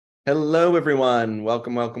Hello, everyone.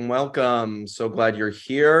 Welcome, welcome, welcome. So glad you're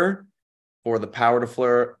here for the Power to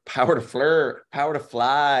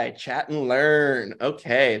Fly, chat and learn.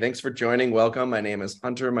 Okay, thanks for joining. Welcome. My name is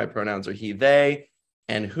Hunter. My pronouns are he, they,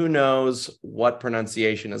 and who knows what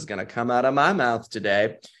pronunciation is going to come out of my mouth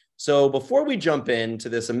today. So before we jump into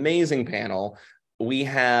this amazing panel, we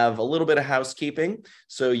have a little bit of housekeeping.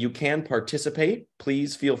 So you can participate.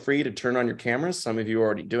 Please feel free to turn on your cameras. Some of you are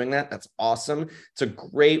already doing that. That's awesome. It's a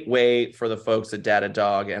great way for the folks at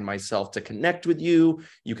Datadog and myself to connect with you.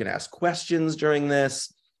 You can ask questions during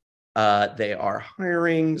this. They are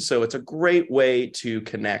hiring. So it's a great way to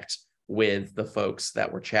connect with the folks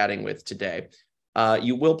that we're chatting with today.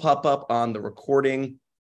 You will pop up on the recording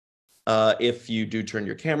if you do turn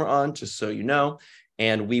your camera on, just so you know.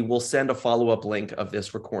 And we will send a follow-up link of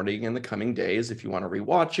this recording in the coming days if you want to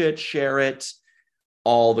rewatch it, share it,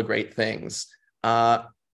 all the great things.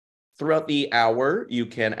 Throughout the hour, you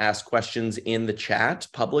can ask questions in the chat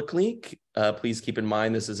publicly. Please keep in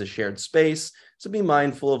mind this is a shared space, so be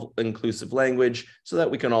mindful of inclusive language so that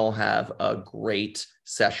we can all have a great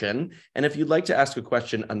session. And if you'd like to ask a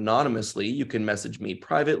question anonymously, you can message me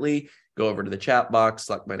privately, go over to the chat box,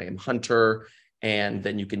 select my name, Hunter, and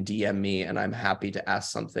then you can DM me, and I'm happy to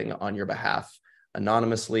ask something on your behalf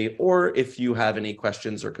anonymously. Or if you have any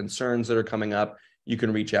questions or concerns that are coming up, you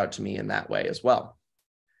can reach out to me in that way as well.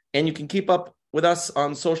 And you can keep up with us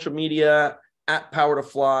on social media at Power to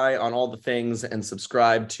Fly on all the things, and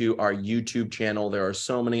subscribe to our YouTube channel. There are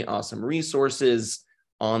so many awesome resources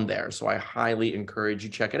on there, so I highly encourage you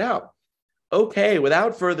check it out. Okay,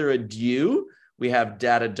 without further ado, we have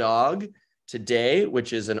Datadog today,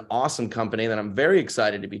 which is an awesome company that I'm very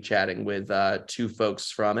excited to be chatting with two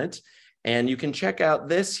folks from it. And you can check out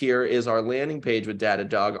this. Here is our landing page with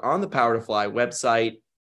Datadog on the Power to Fly website.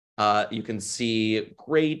 You can see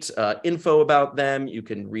great info about them. You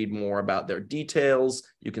can read more about their details.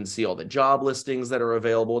 You can see all the job listings that are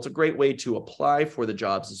available. It's a great way to apply for the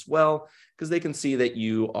jobs as well, because they can see that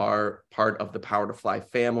you are part of the Power to Fly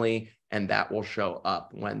family, and that will show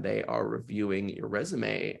up when they are reviewing your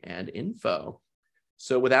resume and info.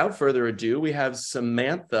 So without further ado, we have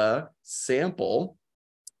Samantha Sample.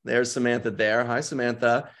 There's Samantha there. Hi,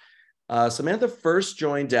 Samantha. Samantha first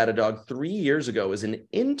joined Datadog 3 years ago as an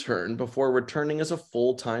intern before returning as a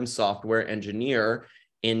full-time software engineer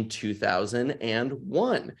in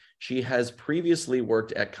 2001. She has previously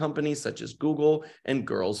worked at companies such as Google and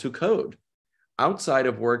Girls Who Code. Outside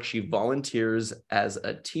of work, she volunteers as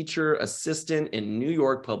a teacher assistant in New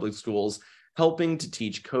York public schools, helping to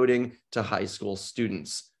teach coding to high school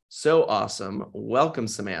students. So awesome. Welcome,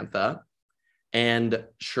 Samantha. And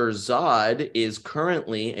Sherzod is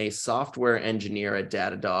currently a software engineer at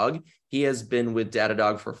Datadog. He has been with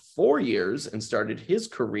Datadog for 4 years and started his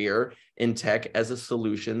career in tech as a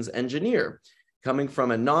solutions engineer. Coming from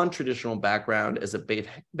a non-traditional background as a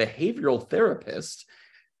behavioral therapist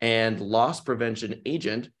and loss prevention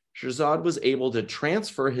agent, Sherzod was able to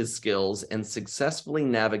transfer his skills and successfully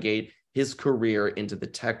navigate his career into the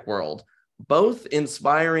tech world. Both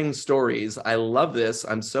inspiring stories. I love this.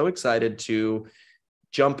 I'm so excited to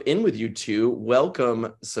jump in with you two.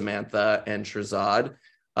 Welcome, Samantha and Sherzod.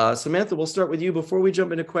 Samantha, we'll start with you. Before we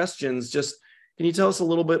jump into questions, just can you tell us a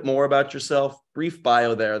little bit more about yourself? Brief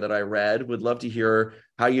bio there that I read. Would love to hear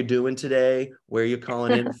how you're doing today, where you're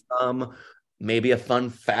calling in from, maybe a fun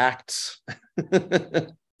fact.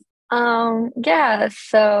 Yeah,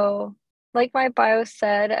 so like my bio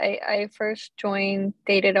said, I first joined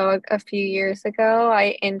Datadog a few years ago.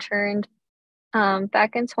 I interned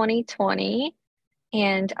back in 2020,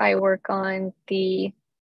 and I work on the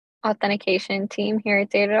authentication team here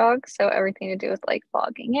at Datadog, so everything to do with like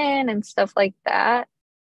logging in and stuff like that.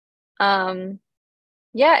 Um,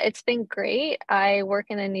 yeah, it's been great. I work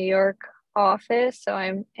in the New York office, so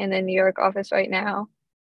I'm in the New York office right now.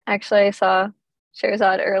 Actually, I saw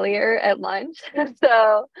Sherzod earlier at lunch,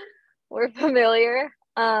 so we're familiar.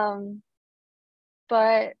 But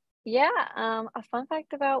yeah, a fun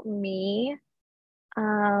fact about me,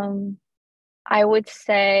 um, I would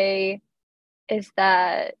say is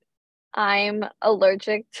that I'm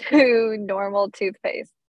allergic to normal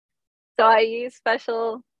toothpaste. So I use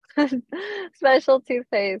special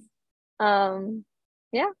toothpaste. Um,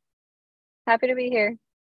 yeah, happy to be here.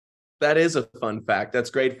 That is a fun fact. That's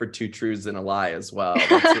great for two truths and a lie as well.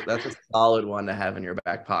 That's a solid one to have in your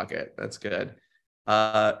back pocket. That's good.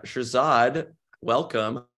 Sherzod,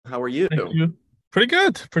 welcome. How are you? Thank you. Pretty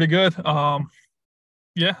good, pretty good. Yeah,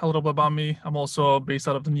 a little bit about me. I'm also based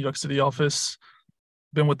out of the New York City office.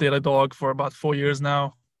 Been with Datadog for about 4 years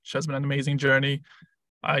now, which has been an amazing journey.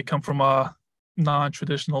 I come from a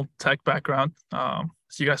non-traditional tech background.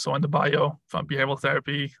 as you guys saw in the bio, from behavioral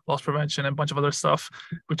therapy, loss prevention, and a bunch of other stuff,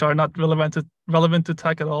 which are not relevant to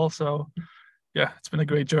tech at all. So yeah, it's been a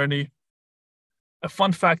great journey. A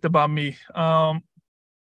fun fact about me,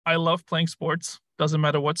 I love playing sports, doesn't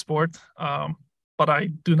matter what sport, but I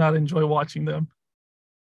do not enjoy watching them.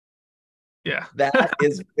 Yeah. That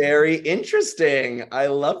is very interesting. I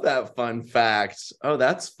love that fun fact. Oh,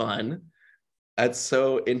 that's fun. That's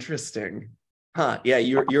so interesting. Huh. Yeah,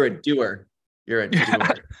 you're a doer. You're a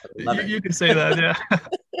doer. You can say that,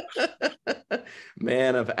 yeah.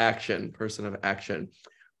 Man of action, person of action.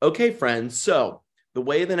 Okay, friends. So the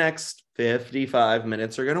way the next 55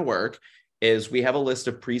 minutes are going to work is we have a list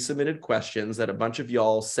of pre-submitted questions that a bunch of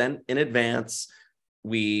y'all sent in advance.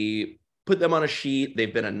 We put them on a sheet.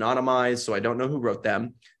 They've been anonymized, so I don't know who wrote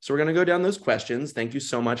them. So we're going to go down those questions. Thank you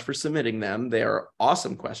so much for submitting them. They are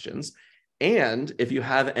awesome questions. And if you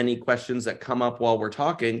have any questions that come up while we're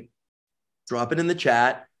talking, drop it in the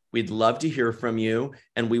chat. We'd love to hear from you,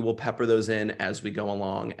 and we will pepper those in as we go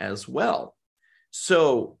along as well.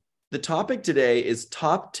 So the topic today is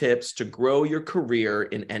top tips to grow your career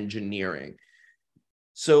in engineering.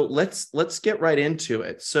 So let's get right into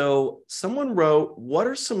it. So someone wrote, what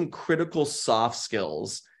are some critical soft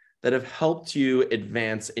skills that have helped you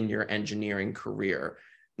advance in your engineering career?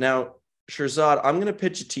 Now, Sherzod, I'm going to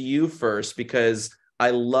pitch it to you first because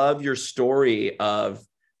I love your story of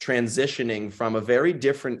transitioning from a very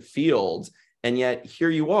different field, and yet here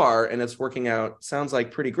you are, and it's working out, sounds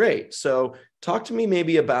like pretty great. So talk to me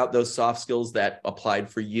maybe about those soft skills that applied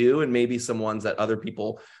for you, and maybe some ones that other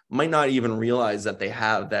people might not even realize that they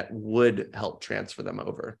have that would help transfer them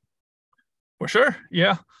over. For sure.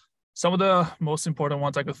 Yeah. Some of the most important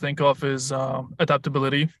ones I could think of is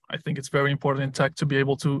adaptability. I think it's very important in tech to be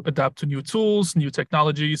able to adapt to new tools, new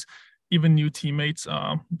technologies, even new teammates.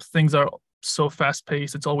 Things are so fast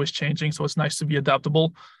paced. It's always changing. So it's nice to be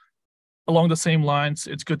adaptable. Along the same lines,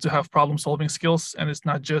 it's good to have problem solving skills. And it's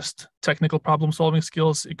not just technical problem solving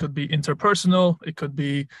skills. It could be interpersonal. It could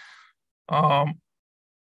be,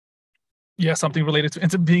 something related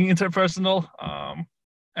to being interpersonal.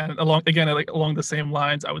 And along the same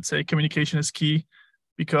lines, I would say communication is key,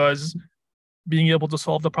 because being able to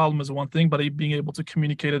solve the problem is one thing, but being able to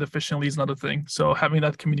communicate it efficiently is another thing. So having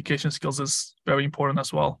that communication skills is very important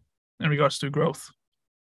as well in regards to growth.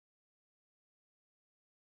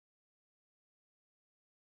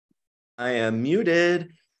 I am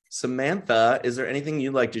muted. Samantha, is there anything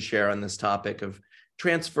you'd like to share on this topic of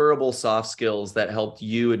transferable soft skills that helped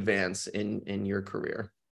you advance in your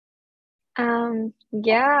career?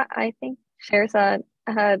 Yeah, I think Sherzod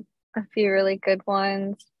had a few really good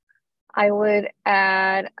ones. I would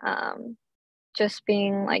add just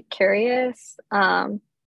being like curious,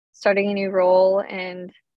 starting a new role,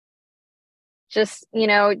 and just,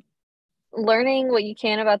 learning what you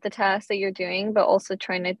can about the task that you're doing, but also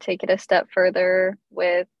trying to take it a step further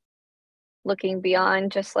with looking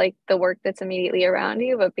beyond just like the work that's immediately around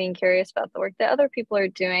you, but being curious about the work that other people are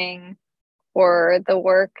doing, or the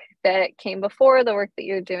work that came before the work that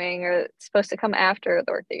you're doing, or it's supposed to come after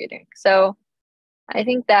the work that you're doing. So I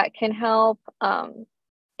think that can help.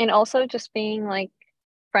 And also just being like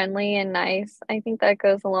friendly and nice. I think that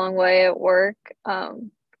goes a long way at work.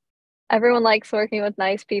 Everyone likes working with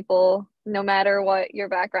nice people, no matter what your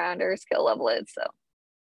background or skill level is. So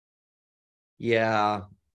yeah,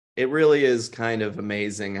 it really is kind of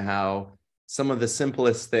amazing how some of the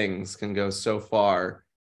simplest things can go so far,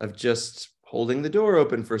 of just holding the door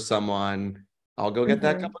open for someone. I'll go get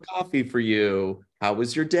that cup of coffee for you. How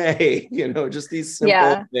was your day? Just these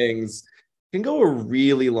simple things can go a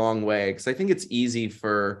really long way. Because I think it's easy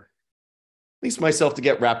for at least myself to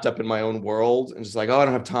get wrapped up in my own world and just like, oh, I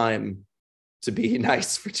don't have time to be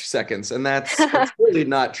nice for 2 seconds. And that's really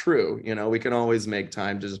not true. We can always make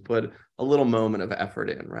time to just put a little moment of effort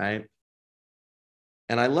in, right?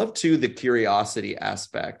 And I love too the curiosity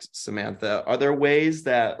aspect, Samantha. Are there ways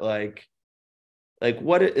that like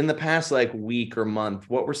what in the past week or month,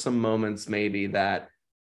 what were some moments maybe that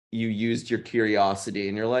you used your curiosity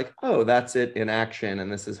and you're like, oh, that's it in action,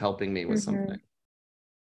 and this is helping me with something?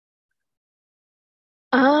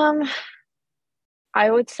 I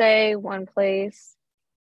would say one place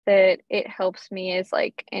that it helps me is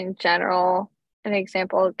like in general. An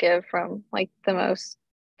example I'll give from like the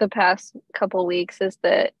past couple weeks is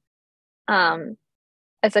that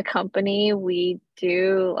as a company we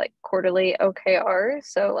do like quarterly OKRs.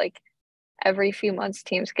 So like every few months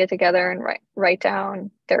teams get together and write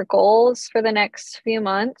down their goals for the next few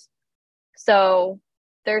months. So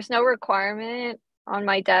there's no requirement on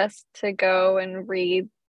my desk to go and read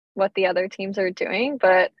what the other teams are doing,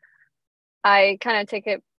 but I kind of take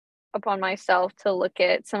it upon myself to look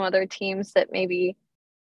at some other teams that maybe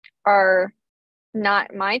are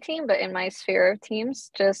not my team, but in my sphere of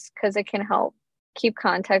teams, just because it can help keep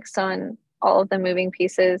context on all of the moving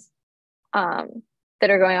pieces that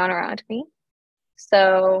are going on around me.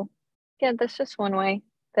 So, yeah, that's just one way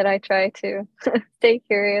that I try to stay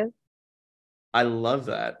curious. I love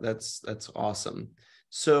that. That's awesome.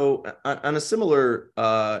 So on a similar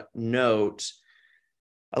note,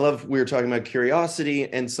 I love we were talking about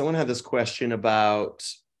curiosity, and someone had this question about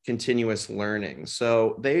continuous learning.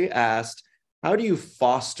 So they asked, how do you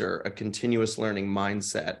foster a continuous learning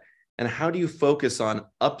mindset, and how do you focus on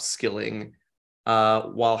upskilling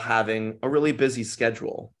while having a really busy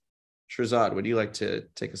schedule? Sherzod, would you like to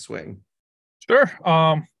take a swing? Sure.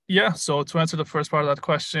 Yeah. So to answer the first part of that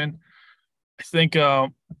question, I think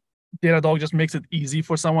Datadog just makes it easy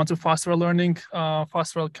for someone to foster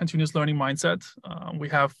a continuous learning mindset. We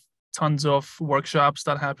have tons of workshops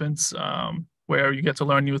that happens where you get to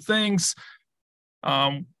learn new things.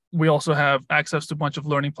 We also have access to a bunch of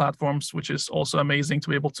learning platforms, which is also amazing to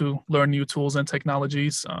be able to learn new tools and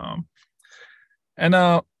technologies.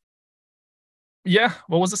 Yeah,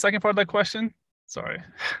 what was the second part of that question? Sorry.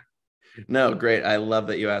 No, great. I love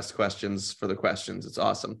that you asked questions for the questions. It's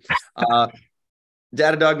awesome.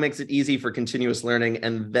 Datadog makes it easy for continuous learning,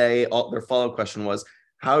 and their follow-up question was,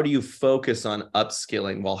 how do you focus on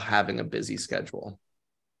upskilling while having a busy schedule?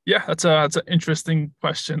 Yeah, that's an interesting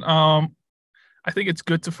question. I think it's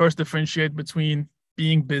good to first differentiate between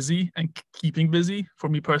being busy and keeping busy. For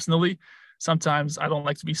me personally, sometimes I don't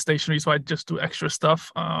like to be stationary, so I just do extra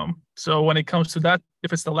stuff. So when it comes to that,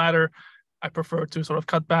 if it's the latter, I prefer to sort of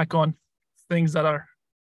cut back on things that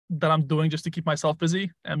I'm doing just to keep myself busy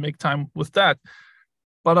and make time with that.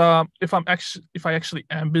 But if I actually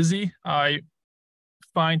am busy, I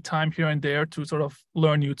find time here and there to sort of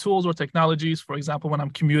learn new tools or technologies. For example, when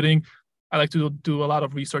I'm commuting, I like to do a lot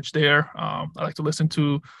of research there. I like to listen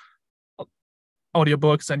to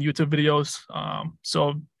audiobooks and YouTube videos.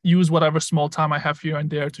 So use whatever small time I have here and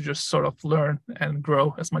there to just sort of learn and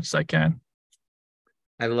grow as much as I can.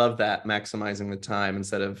 I love that, maximizing the time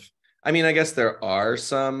instead of, I mean, I guess there are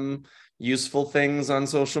some useful things on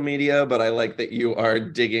social media, but I like that you are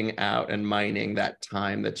digging out and mining that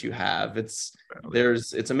time that you have. It's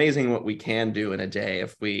amazing what we can do in a day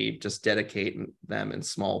if we just dedicate them in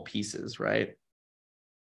small pieces, right?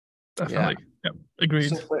 Definitely. Yeah.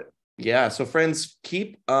 Agreed. So friends,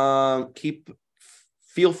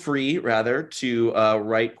 feel free rather to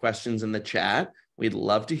write questions in the chat. We'd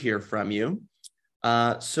love to hear from you.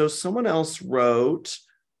 So someone else wrote,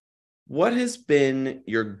 what has been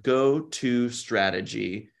your go-to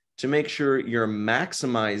strategy to make sure you're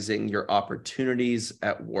maximizing your opportunities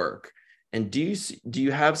at work? And do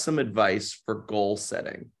you have some advice for goal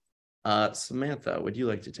setting? Samantha, would you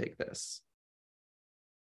like to take this?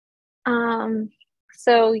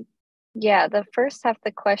 So yeah, the first half of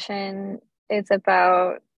the question is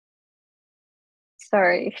about,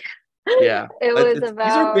 sorry. Yeah. It was about,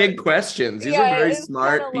 these are big questions. These are very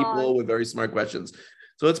smart people long. with very smart questions.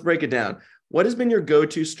 So let's break it down. What has been your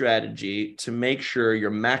go-to strategy to make sure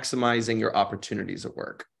you're maximizing your opportunities at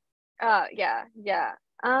work? Yeah.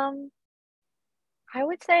 I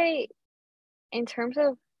would say in terms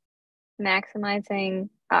of maximizing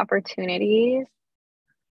opportunities,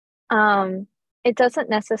 it doesn't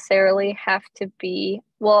necessarily have to be,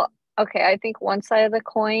 well, okay, I think one side of the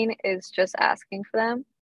coin is just asking for them.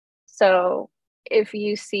 So if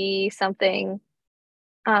you see something,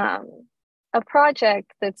 a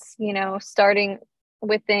project that's, starting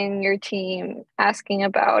within your team, asking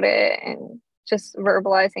about it and just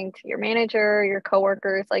verbalizing to your manager, your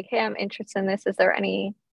coworkers, like, hey, I'm interested in this. Is there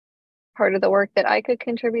any part of the work that I could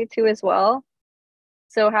contribute to as well?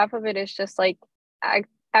 So half of it is just like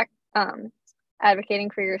advocating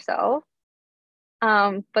for yourself.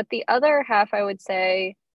 But the other half, I would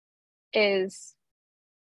say, is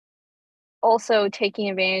also taking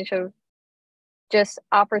advantage of just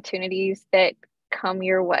opportunities that come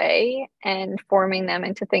your way and forming them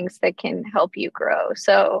into things that can help you grow.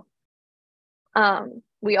 So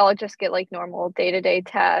we all just get like normal day-to-day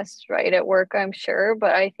tasks, right, at work, I'm sure,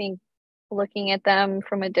 but I think looking at them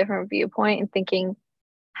from a different viewpoint and thinking,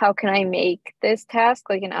 how can I make this task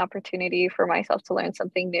like an opportunity for myself to learn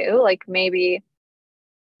something new? Like maybe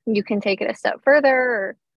you can take it a step further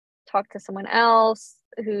or talk to someone else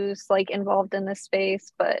who's like involved in this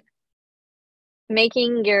space, but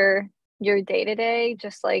making your day-to-day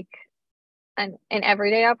just like an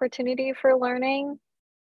everyday opportunity for learning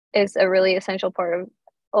is a really essential part of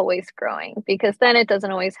always growing, because then it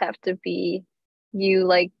doesn't always have to be you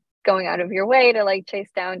like going out of your way to like chase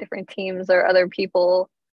down different teams or other people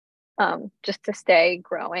just to stay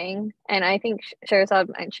growing. And I think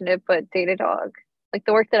Sherzod mentioned it, but Datadog, like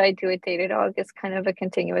the work that I do at Datadog is kind of a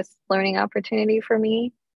continuous learning opportunity for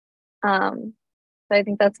me. Um, so I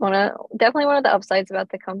think that's definitely one of the upsides about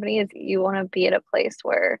the company is you want to be at a place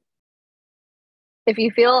where if you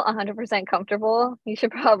feel 100% comfortable, you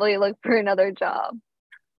should probably look for another job.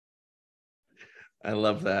 I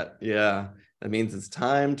love that. Yeah. That means it's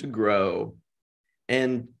time to grow.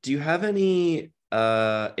 And do you have any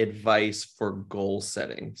advice for goal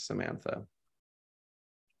setting, Samantha?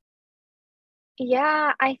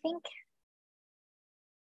 Yeah, I think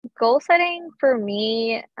goal setting for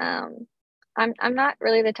me, I'm not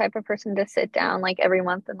really the type of person to sit down like every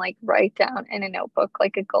month and like write down in a notebook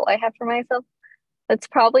like a goal I have for myself. That's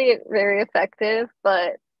probably very effective,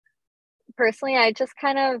 but personally, I just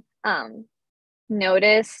kind of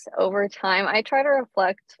notice over time. I try to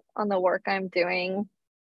reflect on the work I'm doing.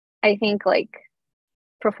 I think like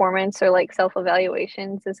performance or like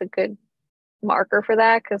self-evaluations is a good marker for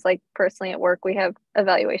that because like personally at work we have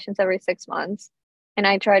evaluations every 6 months and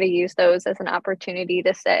I try to use those as an opportunity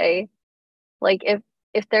to say like if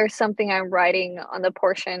there's something I'm writing on the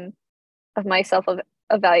portion of my self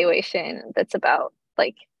evaluation that's about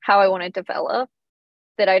like how I want to develop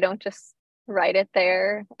that I don't just write it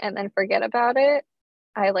there and then forget about it.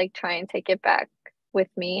 I like try and take it back with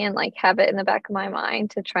me and like have it in the back of my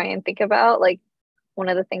mind to try and think about like one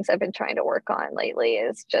of the things I've been trying to work on lately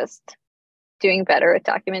is just doing better at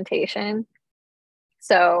documentation.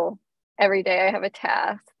 So every day I have a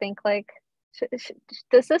task. Think like,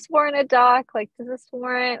 does this warrant a doc? Like, does this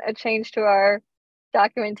warrant a change to our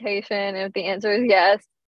documentation? If the answer is yes,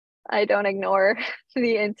 I don't ignore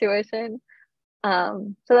the intuition.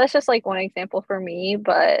 So that's just like one example for me,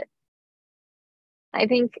 but I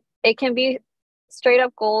think it can be straight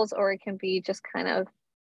up goals or it can be just kind of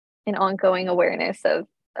an ongoing awareness of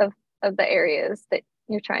the areas that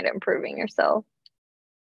you're trying to improving yourself.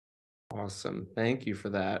 Awesome. Thank you for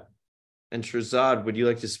that. And Sherzod, would you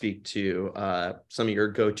like to speak to some of your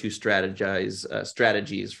go-to strategies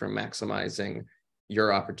for maximizing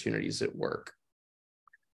your opportunities at work?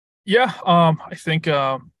 Yeah, I think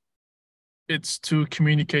it's to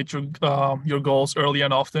communicate your goals early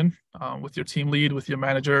and often with your team lead, with your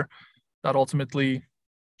manager. That ultimately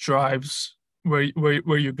drives where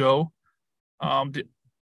you go.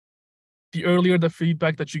 The earlier the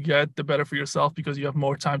feedback that you get, the better for yourself because you have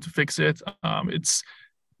more time to fix it. It's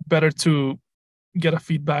better to get a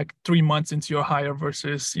feedback 3 months into your hire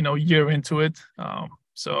versus a year into it.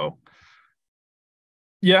 So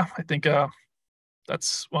yeah, I think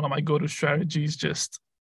that's one of my go-to strategies. Just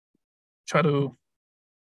try to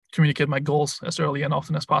communicate my goals as early and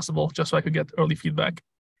often as possible, just so I could get early feedback.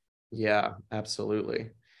 Yeah,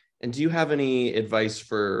 absolutely. And do you have any advice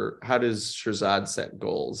for how does Sherzod set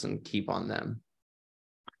goals and keep on them?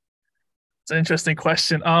 It's an interesting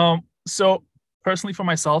question. So personally for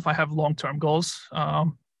myself, I have long-term goals,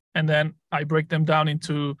 and then I break them down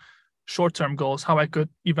into short-term goals, how I could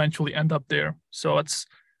eventually end up there. So it's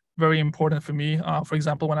very important for me. For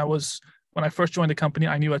example, when I first joined the company,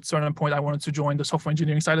 I knew at a certain point I wanted to join the software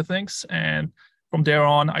engineering side of things. And from there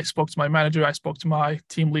on, I spoke to my manager, I spoke to my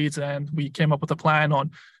team leads, and we came up with a plan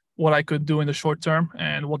on what I could do in the short term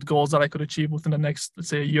and what goals that I could achieve within the next, let's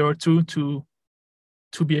say, a year or two to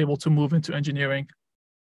be able to move into engineering.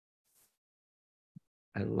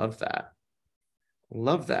 I love that.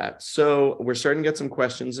 Love that. So we're starting to get some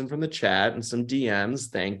questions in from the chat and some DMs.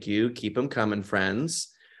 Thank you. Keep them coming, friends.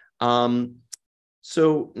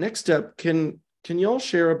 So next up, can you all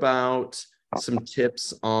share about some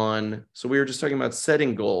tips on, so we were just talking about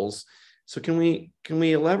setting goals. So can we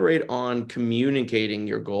elaborate on communicating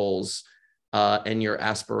your goals and your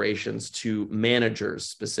aspirations to managers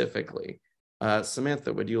specifically?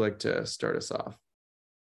 Samantha, would you like to start us off?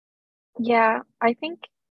 Yeah, I think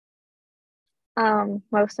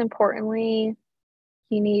most importantly,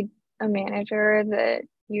 you need a manager that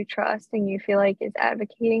you trust and you feel like is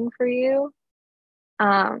advocating for you.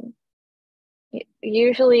 Um,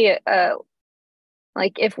 Usually,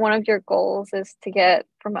 like if one of your goals is to get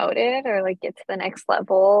promoted or like get to the next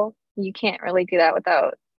level, you can't really do that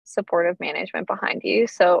without supportive management behind you.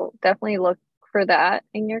 So definitely look for that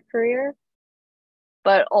in your career.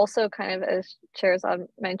 But also, kind of as Sherzod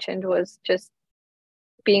mentioned, was just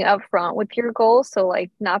being upfront with your goals. So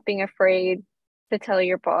like not being afraid to tell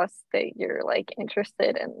your boss that you're like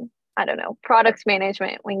interested in, I don't know, product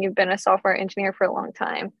management when you've been a software engineer for a long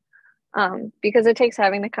time. Because it takes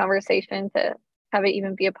having the conversation to have it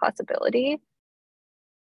even be a possibility.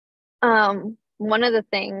 One of the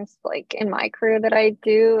things like in my career that I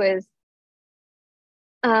do is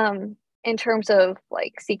in terms of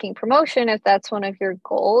like seeking promotion, if that's one of your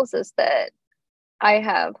goals, is that I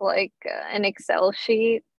have like an Excel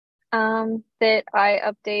sheet that I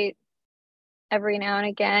update every now and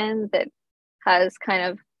again that has kind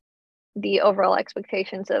of the overall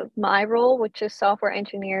expectations of my role, which is software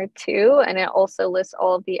engineer too. And it also lists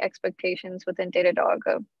all of the expectations within Datadog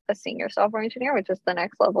of a senior software engineer, which is the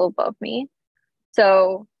next level above me.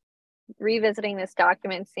 So revisiting this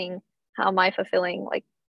document, seeing how am I fulfilling like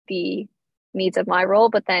the needs of my role,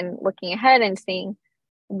 but then looking ahead and seeing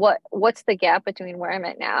what's the gap between where I'm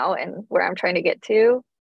at now and where I'm trying to get to,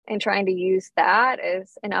 and trying to use that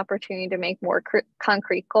as an opportunity to make more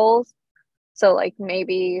concrete goals. So like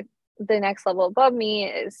maybe the next level above me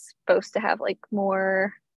is supposed to have like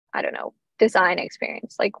more, I don't know, design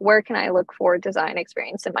experience. Like where can I look for design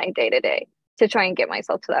experience in my day-to-day to try and get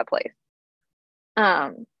myself to that place?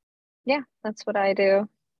 Yeah, that's what I do.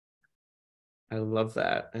 I love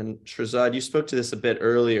that. And Sherzod, you spoke to this a bit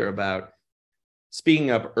earlier about speaking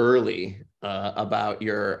up early about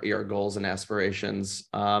your goals and aspirations.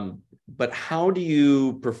 But how do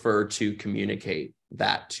you prefer to communicate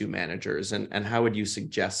that to managers, and how would you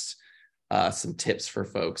suggest some tips for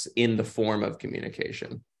folks in the form of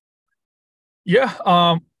communication?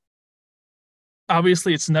 Yeah,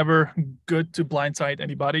 obviously it's never good to blindside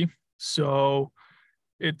anybody. So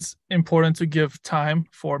it's important to give time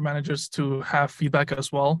for managers to have feedback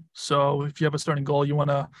as well. So if you have a certain goal you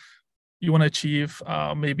want to achieve,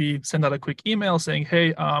 maybe send out a quick email saying,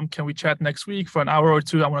 hey, can we chat next week for an hour or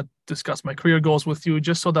two? I want to discuss my career goals with you,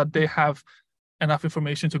 just so that they have enough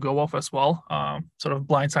information to go off as well. Sort of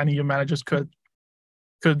blindsiding your managers could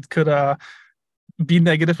be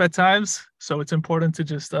negative at times. So it's important to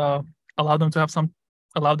just allow them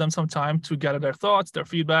some time to gather their thoughts, their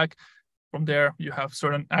feedback. From there, you have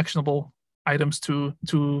certain actionable items to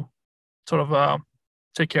sort of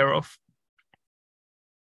take care of.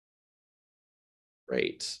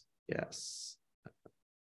 Great. Yes.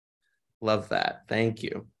 Love that. Thank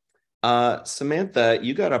you. Samantha,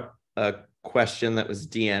 you got a question that was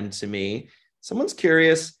DM'd to me. Someone's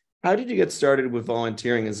curious, how did you get started with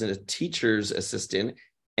volunteering as a teacher's assistant,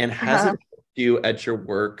 and has it helped you at your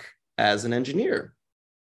work as an engineer?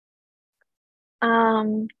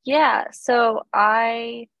 Yeah, so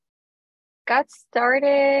I got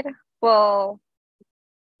started, well,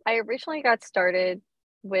 I originally got started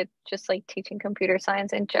with just like teaching computer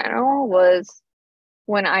science in general was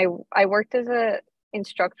when I worked as a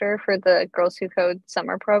instructor for the Girls Who Code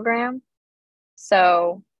summer program.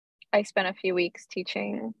 So I spent a few weeks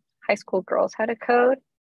teaching high school girls how to code,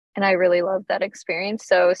 and I really loved that experience.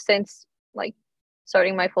 So since like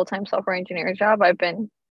starting my full-time software engineer job, I've been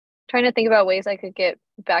trying to think about ways I could get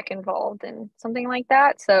back involved in something like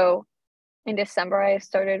that. So in December, I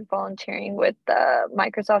started volunteering with the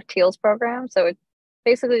Microsoft Teals program. So it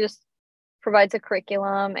basically just provides a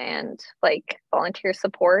curriculum and like volunteer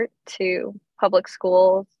support to public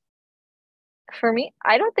schools. For me,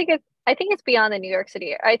 I think it's beyond the New York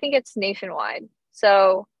City. I think it's nationwide.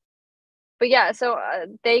 So, but yeah, so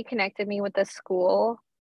they connected me with the school,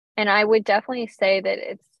 and I would definitely say that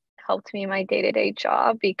it's helped me in my day-to-day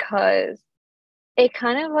job because it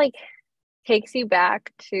kind of like takes you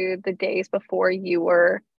back to the days before you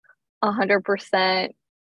were 100%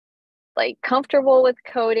 like comfortable with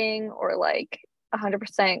coding, or like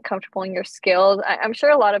 100% comfortable in your skills. I'm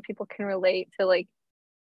sure a lot of people can relate to like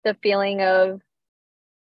the feeling of,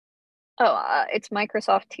 it's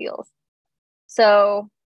Microsoft Teals. So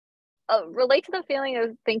relate to the feeling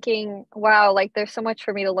of thinking, wow, like there's so much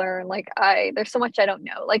for me to learn. Like there's so much I don't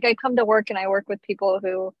know. Like I come to work and I work with people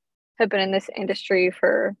who have been in this industry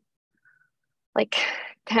for like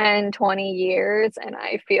 10, 20 years, and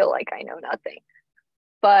I feel like I know nothing.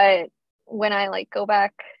 But when I like go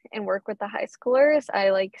back and work with the high schoolers,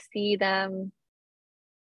 I like see them,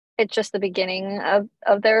 it's just the beginning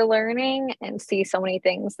of their learning, and see so many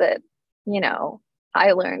things that, you know,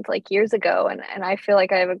 I learned like years ago, and I feel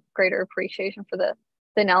like I have a greater appreciation for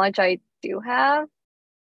the knowledge I do have.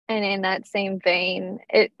 And in that same vein,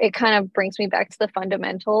 it kind of brings me back to the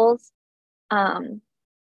fundamentals.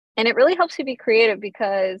 And it really helps you be creative,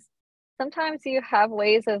 because sometimes you have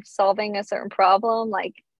ways of solving a certain problem.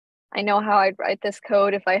 Like I know how I'd write this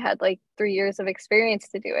code if I had like 3 years of experience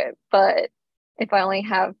to do it. But if I only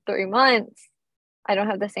have 3 months, I don't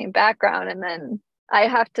have the same background. And then I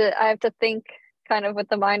have to think kind of with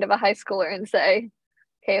the mind of a high schooler and say,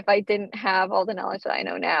 okay, if I didn't have all the knowledge that I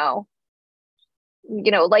know now,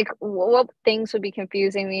 you know, like what things would be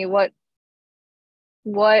confusing me, what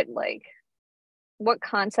like what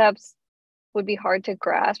concepts would be hard to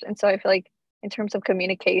grasp. And so I feel like in terms of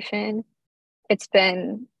communication, it's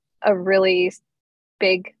been a really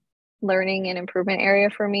big learning and improvement area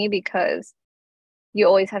for me, because you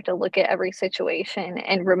always have to look at every situation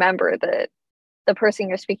and remember that the person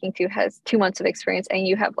you're speaking to has 2 months of experience and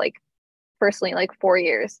you have like personally like 4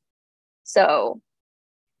 years. So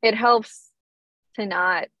it helps to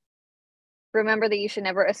not remember that you should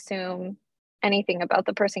never assume anything about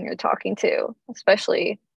the person you're talking to,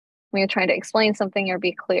 especially when you're trying to explain something or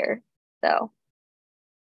be clear. So,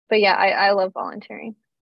 but yeah, I love volunteering.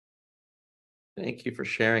 Thank you for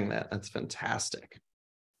sharing that. That's fantastic.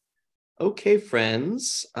 Okay,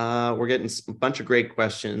 friends, we're getting a bunch of great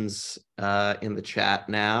questions in the chat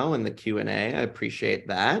now in the Q&A. I appreciate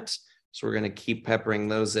that. So we're going to keep peppering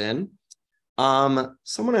those in.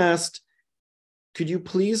 Someone asked, could you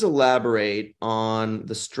please elaborate on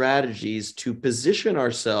the strategies to position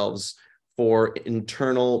ourselves for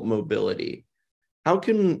internal mobility? How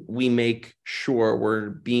can we make sure we're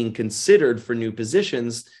being considered for new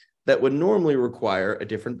positions that would normally require a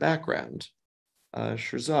different background?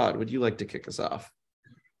 Sherzod, would you like to kick us off?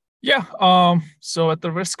 Yeah. So at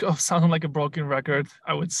the risk of sounding like a broken record,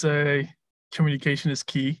 I would say communication is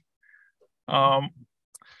key.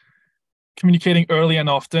 Communicating early and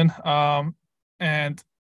often, and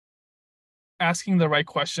asking the right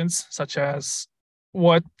questions, such as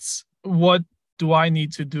what do I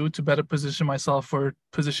need to do to better position myself for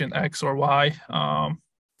position X or Y?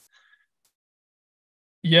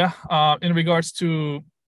 In regards to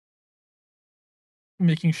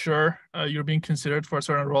making sure you're being considered for a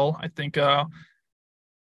certain role, I think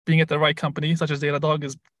being at the right company, such as Datadog,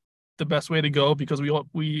 is the best way to go, because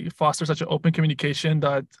we foster such an open communication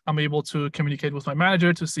that I'm able to communicate with my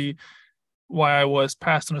manager to see why I was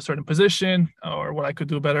passed on a certain position or what I could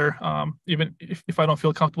do better. Even if I don't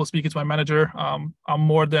feel comfortable speaking to my manager, I'm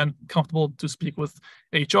more than comfortable to speak with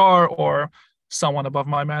HR or someone above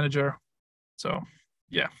my manager. So,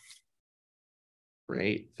 yeah.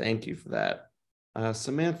 Great. Thank you for that.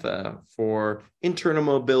 Samantha, for internal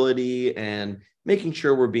mobility and making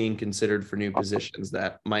sure we're being considered for new positions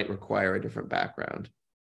that might require a different background.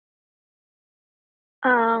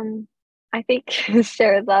 I think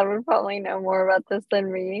Sherzod would probably know more about this than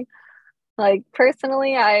me. Like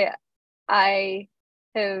personally, I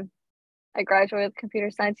have I graduated with a computer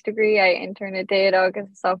science degree. I interned at Datadog as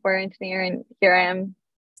a software engineer, and here I am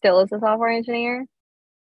still as a software engineer.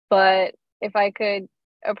 But if I could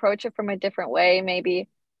approach it from a different way, maybe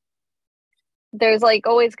there's like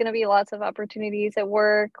always going to be lots of opportunities at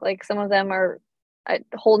work. Like some of them are a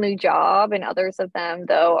whole new job, and others of them,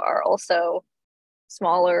 though, are also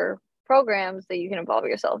smaller programs that you can involve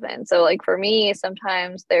yourself in. So like for me,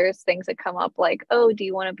 sometimes there's things that come up like, oh, do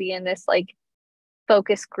you want to be in this like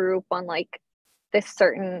focus group on like this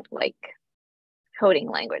certain like coding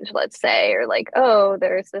language, let's say, or like, oh,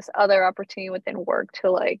 there's this other opportunity within work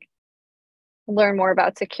to like learn more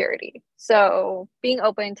about security. So being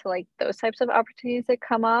open to like those types of opportunities that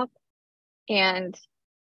come up, and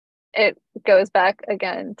it goes back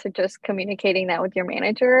again to just communicating that with your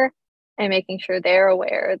manager and making sure they're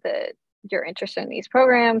aware that you're interested in these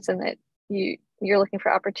programs and that you're looking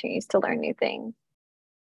for opportunities to learn new things.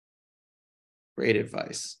 Great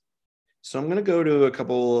advice. So I'm going to go to a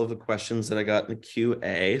couple of the questions that I got in the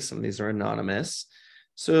QA. Some of these are anonymous.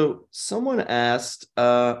 So someone asked,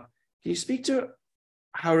 can you speak to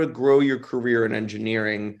how to grow your career in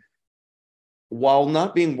engineering while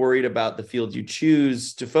not being worried about the field you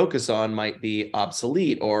choose to focus on might be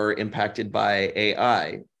obsolete or impacted by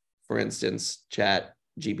AI? For instance,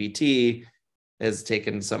 ChatGPT has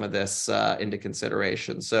taken some of this into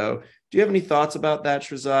consideration. So do you have any thoughts about that,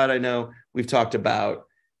 Sherzod? I know we've talked about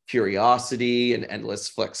curiosity and endless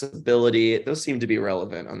flexibility. Those seem to be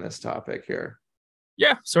relevant on this topic here.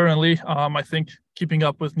 Yeah, certainly. I think keeping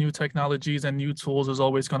up with new technologies and new tools is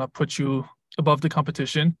always going to put you above the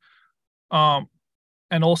competition.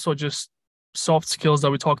 And also just soft skills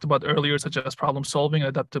that we talked about earlier, such as problem solving and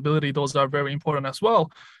adaptability, those are very important as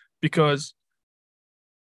well, because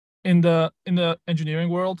in the engineering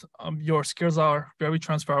world, your skills are very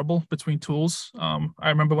transferable between tools. I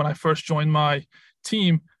remember when I first joined my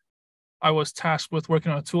team, I was tasked with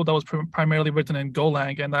working on a tool that was primarily written in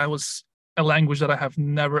Golang, and that was a language that I have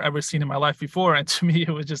never ever seen in my life before. And to me,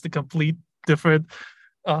 it was just a complete different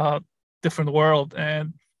world.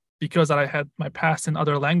 And because I had my past in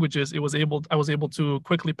other languages, I was able to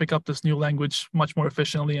quickly pick up this new language much more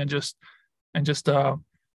efficiently and just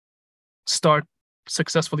start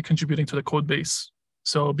successfully contributing to the code base.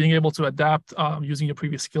 So being able to adapt using your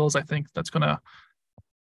previous skills, I think that's going to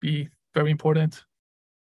be very important.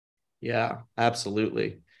 Yeah,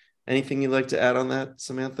 absolutely. Anything you'd like to add on that,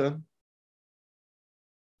 Samantha?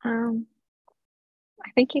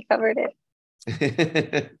 I think you covered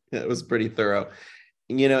it. That was pretty thorough.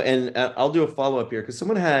 And I'll do a follow-up here because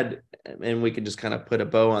someone had, and we can just kind of put a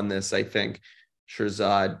bow on this, I think,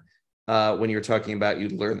 Sherzod, when you were talking about you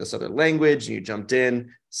learned this other language and you jumped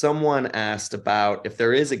in, someone asked about if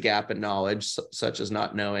there is a gap in knowledge, such as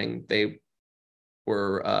not knowing they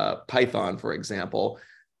were Python, for example,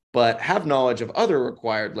 but have knowledge of other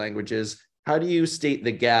required languages. How do you state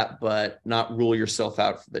the gap but not rule yourself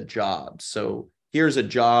out for the job? So here's a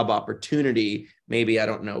job opportunity. Maybe I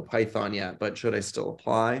don't know Python yet, but should I still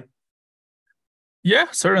apply? Yeah,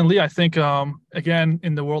 certainly. I think, again,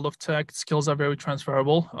 in the world of tech, skills are very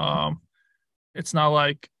transferable. It's not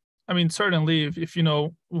like, I mean, certainly if you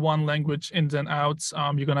know one language ins and outs,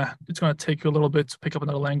 it's gonna take you a little bit to pick up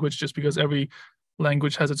another language just because every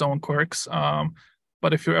language has its own quirks.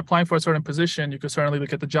 But if you're applying for a certain position, you could certainly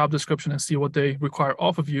look at the job description and see what they require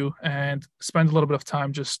off of you and spend a little bit of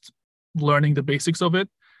time just learning the basics of it.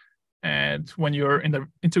 And when you're in the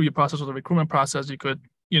interview process or the recruitment process, you could,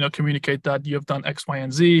 communicate that you have done X, Y,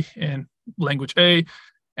 and Z in language A,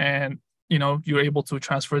 and, you're able to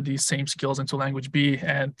transfer these same skills into language B.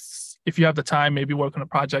 And if you have the time, maybe work on a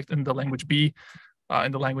project in the language B,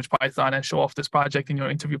 in the language Python, and show off this project in your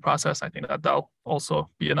interview process. I think that'll also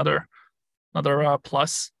be another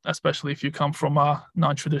plus, especially if you come from a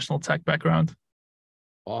non-traditional tech background.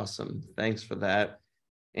 Awesome. Thanks for that.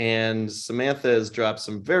 And Samantha has dropped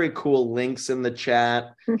some very cool links in the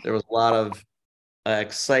chat. There was a lot of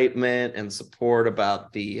excitement and support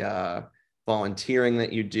about the volunteering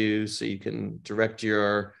that you do. So you can direct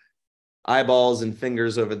your eyeballs and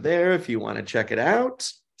fingers over there if you want to check it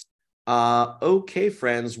out. Okay,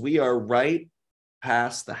 friends, we are right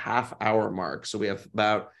past the half-hour mark. So we have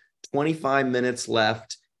about 25 minutes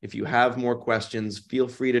left. If you have more questions, feel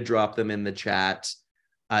free to drop them in the chat.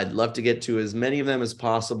 I'd love to get to as many of them as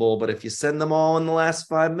possible, but if you send them all in the last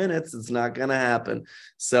 5 minutes, it's not going to happen.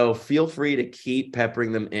 So feel free to keep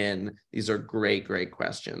peppering them in. These are great, great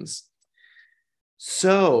questions.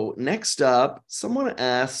 So next up, someone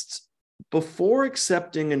asked, before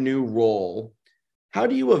accepting a new role, how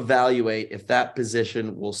do you evaluate if that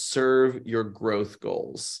position will serve your growth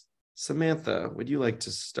goals? Samantha, would you like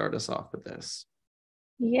to start us off with this?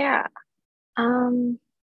 Yeah.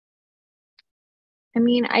 I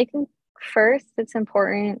mean, I think first it's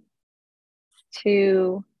important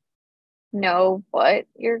to know what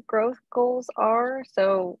your growth goals are.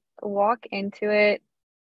 So walk into it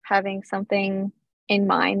having something in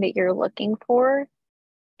mind that you're looking for.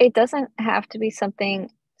 It doesn't have to be something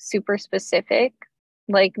super specific.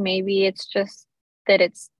 Like maybe it's just that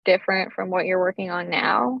it's different from what you're working on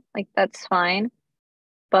now. Like that's fine.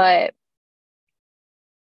 But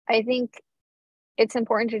I think it's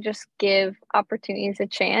important to just give opportunities a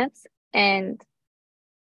chance, and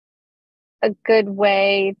a good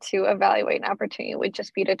way to evaluate an opportunity would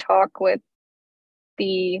just be to talk with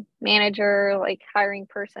the manager, like hiring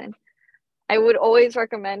person. I would always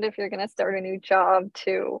recommend, if you're going to start a new job,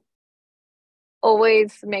 to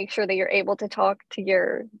always make sure that you're able to talk to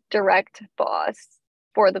your direct boss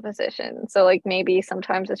for the position. So like maybe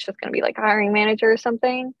sometimes it's just going to be like a hiring manager or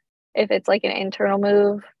something. If it's like an internal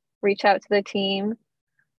move, reach out to the team.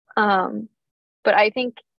 But I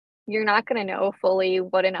think you're not going to know fully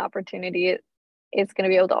what an opportunity is going to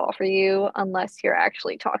be able to offer you unless you're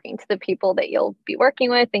actually talking to the people that you'll be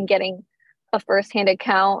working with and getting a firsthand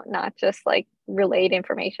account, not just like relayed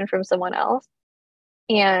information from someone else.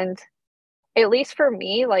 And at least for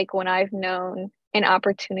me, like when I've known an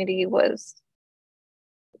opportunity was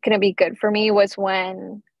going to be good for me was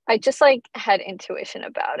when I just like had intuition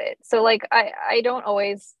about it. So like I don't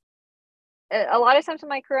always, a lot of times in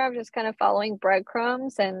my career, I'm just kind of following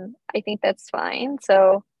breadcrumbs, and I think that's fine.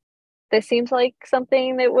 So this seems like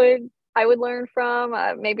something that I would learn from.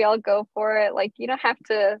 Maybe I'll go for it. Like you don't have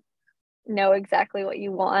to know exactly what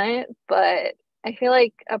you want, but I feel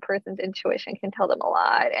like a person's intuition can tell them a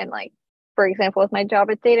lot. And like, for example, with my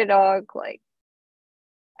job at Datadog, like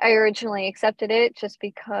I originally accepted it just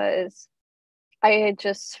because I had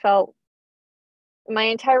just felt my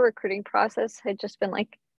entire recruiting process had just been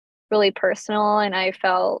like really personal, and I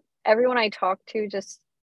felt everyone I talked to just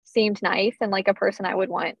seemed nice and like a person I would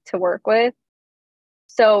want to work with.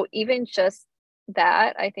 So even just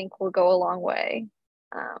that, I think, will go a long way.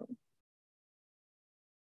 I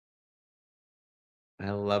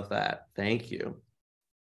love that. Thank you.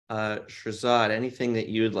 Sherzod, anything that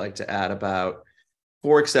you'd like to add about,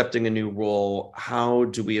 for accepting a new role, how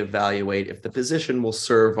do we evaluate if the position will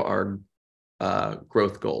serve our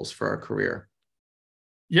growth goals for our career?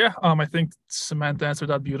 Yeah, I think Samantha answered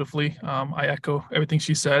that beautifully. I echo everything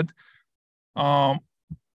she said.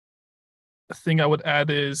 thing I would add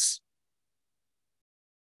is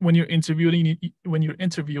when you're interviewing, you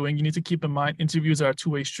need to keep in mind interviews are a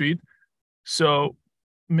two-way street. So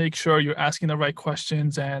make sure you're asking the right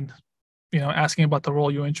questions and asking about the role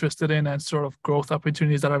you're interested in and sort of growth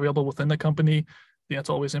opportunities that are available within the company. I think that's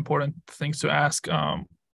always important things to ask.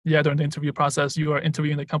 During the interview process, you are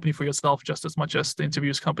interviewing the company for yourself just as much as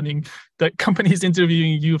the company's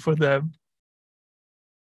interviewing you for them.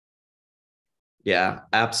 Yeah,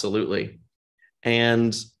 absolutely.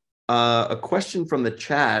 And a question from the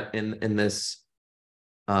chat in this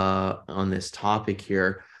on this topic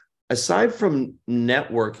here. Aside from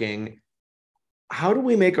networking, how do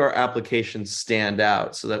we make our applications stand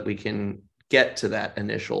out so that we can get to that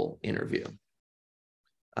initial interview?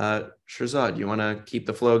 Sherzod, you want to keep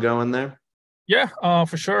the flow going there? Yeah,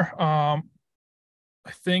 for sure. I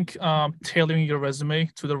think tailoring your resume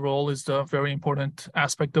to the role is the very important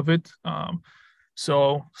aspect of it.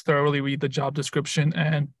 So thoroughly read the job description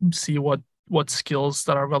and see what skills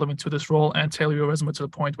that are relevant to this role and tailor your resume to the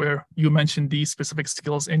point where you mention these specific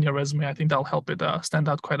skills in your resume. I think that'll help it stand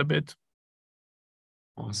out quite a bit.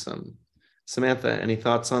 Awesome. Samantha, any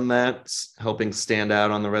thoughts on that? Helping stand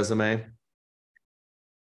out on the resume?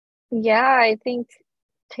 Yeah, I think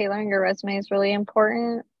tailoring your resume is really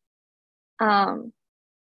important.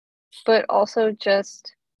 But also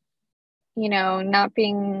just, not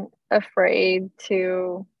being afraid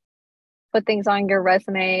to put things on your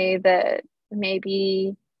resume that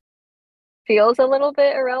maybe feels a little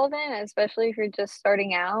bit irrelevant, especially if you're just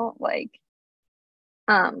starting out. Like,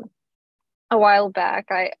 a while back,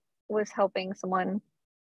 I was helping someone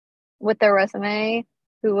with their resume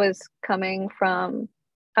who was coming from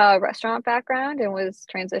a restaurant background and was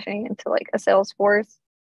transitioning into like a Salesforce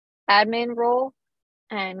admin role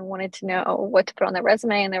and wanted to know what to put on their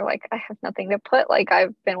resume. And they're like, I have nothing to put. Like,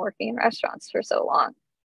 I've been working in restaurants for so long.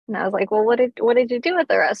 And I was like, well, what did you do at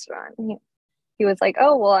the restaurant? And he was like,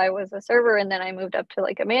 oh, well, I was a server and then I moved up to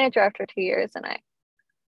like a manager after 2 years. And I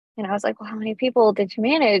was like, well, how many people did you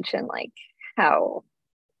manage? And like, how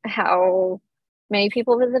many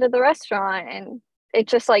people visited the restaurant? And it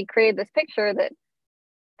just like created this picture that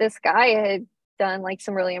this guy had done like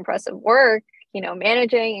some really impressive work,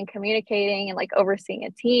 managing and communicating and like overseeing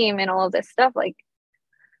a team and all of this stuff. Like,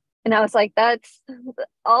 and I was like, that's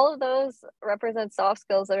all of those represent soft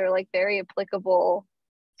skills that are like very applicable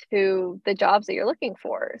to the jobs that you're looking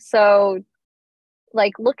for. So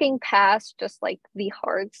like looking past just like the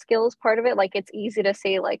hard skills part of it, like it's easy to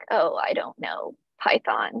say like, oh, I don't know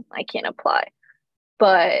Python, I can't apply.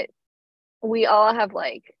 But we all have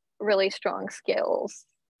like really strong skills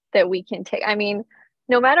that we can take. I mean,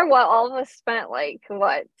 no matter what, all of us spent like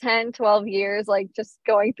 10, 12 years like just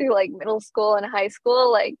going through like middle school and high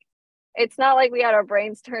school. Like it's not like we had our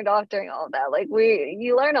brains turned off during all of that. Like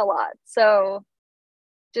you learn a lot. So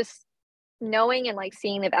just knowing and like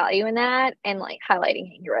seeing the value in that and like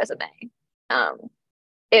highlighting in your resume.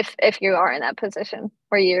 If you are in that position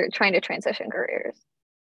where you're trying to transition careers.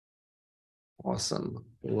 Awesome.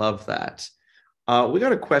 Love that. We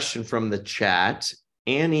got a question from the chat.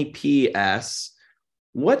 Annie P.S.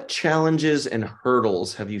 What challenges and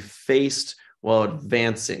hurdles have you faced while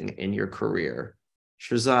advancing in your career?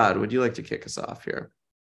 Sherzod, would you like to kick us off here?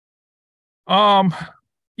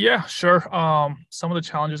 Yeah, sure. Some of the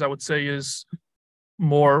challenges I would say is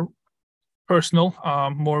more personal,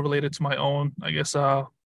 more related to my own, I guess,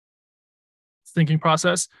 thinking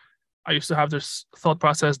process. I used to have this thought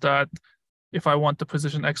process that if I want the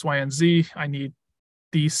position X, Y, and Z, I need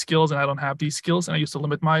these skills and I don't have these skills. And I used to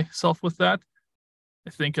limit myself with that. I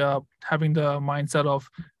think having the mindset of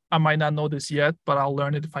I might not know this yet, but I'll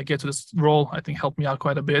learn it if I get to this role, I think helped me out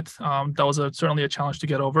quite a bit. That was certainly a challenge to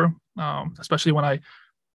get over, especially when I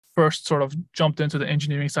first sort of jumped into the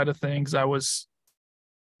engineering side of things. I was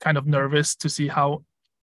kind of nervous to see how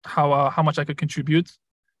much I could contribute.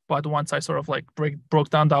 But once I sort of like broke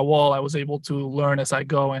down that wall, I was able to learn as I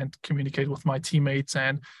go and communicate with my teammates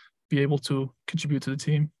and be able to contribute to the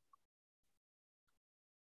team.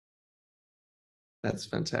 That's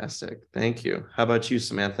fantastic. Thank you. How about you,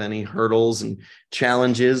 Samantha? Any hurdles and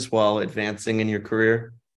challenges while advancing in your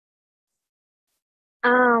career?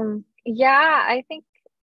 Yeah, I think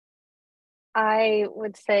I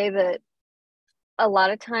would say that a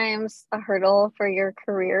lot of times a hurdle for your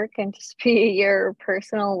career can just be your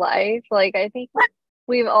personal life. Like, I think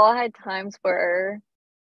we've all had times where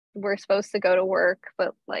we're supposed to go to work,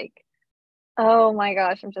 but like, oh my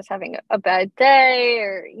gosh, I'm just having a bad day,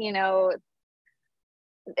 or,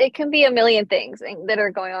 it can be a million things that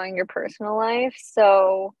are going on in your personal life.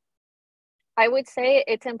 So I would say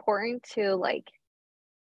it's important to like,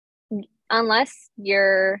 unless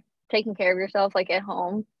you're taking care of yourself like at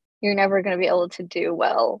home, you're never going to be able to do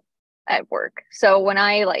well at work. So when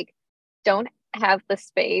I like don't have the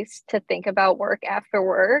space to think about work after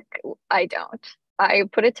work, I don't. I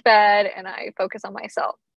put it to bed and I focus on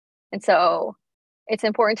myself. And so it's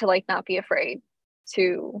important to like not be afraid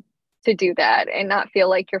to do that and not feel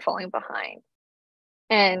like you're falling behind.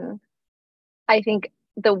 And I think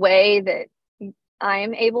the way that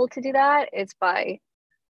I'm able to do that is by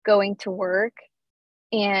going to work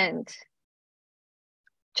and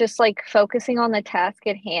just like focusing on the task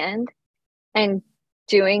at hand and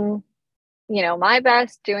doing, my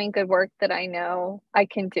best, doing good work that I know I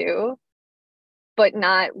can do, but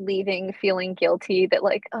not leaving feeling guilty that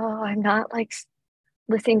like, oh, I'm not like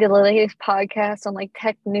listening to the latest podcast on like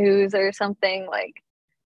tech news or something. Like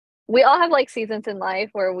we all have like seasons in life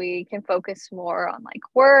where we can focus more on like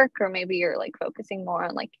work, or maybe you're like focusing more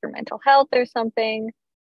on like your mental health or something,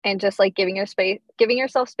 and just like giving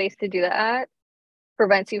yourself space to do that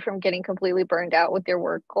prevents you from getting completely burned out with your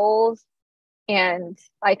work goals. And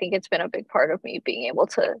I think it's been a big part of me being able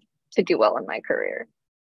to do well in my career.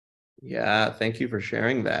 Yeah, thank you for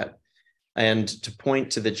sharing that. And to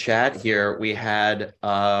point to the chat here, we had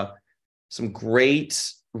some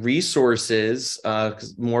great resources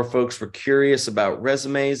because more folks were curious about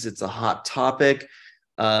resumes. It's a hot topic.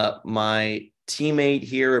 My teammate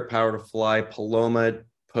here at Power to Fly, Paloma,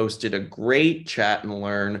 posted a great Chat and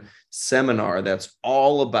Learn seminar that's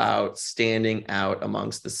all about standing out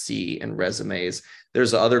amongst the sea and resumes.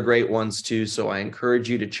 There's other great ones too, so I encourage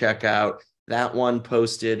you to check out that one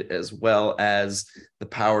posted, as well as the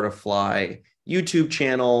Power to Fly YouTube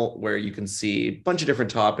channel, where you can see a bunch of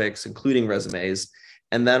different topics, including resumes.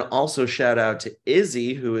 And then also shout out to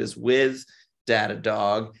Izzy, who is with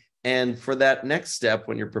Datadog. And for that next step,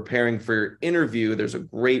 when you're preparing for your interview, there's a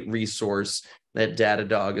great resource that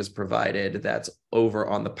Datadog has provided that's over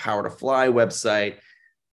on the Power to Fly website.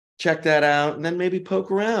 Check that out and then maybe poke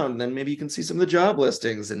around. Then maybe you can see some of the job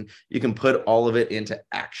listings and you can put all of it into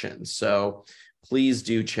action. So please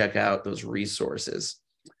do check out those resources.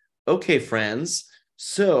 Okay, friends.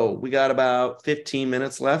 So we got about 15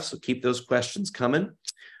 minutes left, so keep those questions coming.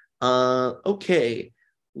 Okay,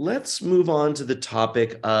 let's move on to the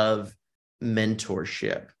topic of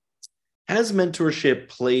mentorship. Has mentorship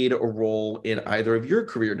played a role in either of your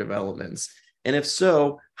career developments? And if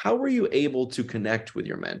so, how were you able to connect with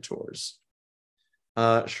your mentors?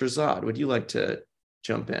 Sherzod, would you like to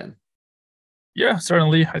jump in? Yeah,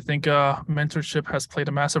 certainly. I think mentorship has played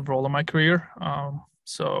a massive role in my career.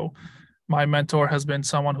 So my mentor has been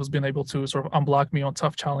someone who's been able to sort of unblock me on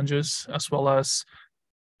tough challenges, as well as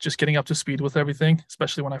just getting up to speed with everything.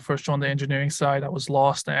 Especially when I first joined the engineering side, I was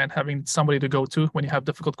lost, and having somebody to go to when you have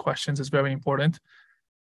difficult questions is very important.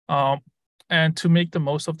 And to make the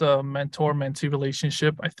most of the mentor-mentee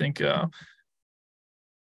relationship, I think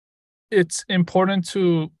it's important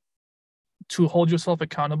to hold yourself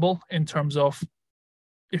accountable in terms of,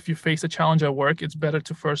 if you face a challenge at work, it's better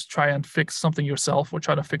to first try and fix something yourself, or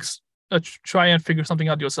try and figure something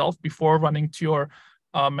out yourself before running to your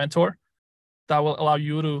mentor. That will allow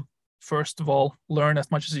you to, first of all, learn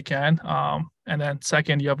as much as you can, and then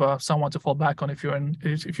second, you have someone to fall back on if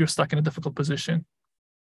you're stuck in a difficult position.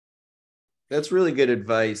 That's really good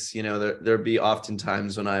advice. There'd be often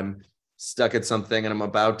times when I'm stuck at something and I'm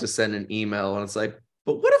about to send an email and it's like,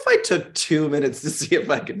 but what if I took 2 minutes to see if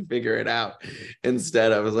I can figure it out?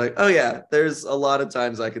 Instead, I was like, oh yeah, there's a lot of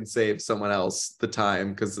times I can save someone else the time,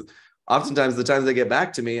 because oftentimes the times they get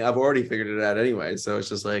back to me, I've already figured it out anyway. So it's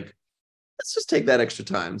just like, let's just take that extra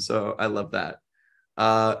time. So I love that.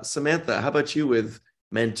 Samantha, how about you with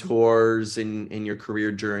mentors in your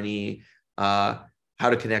career journey? How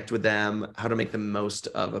to connect with them, how to make the most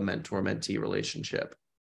of a mentor-mentee relationship?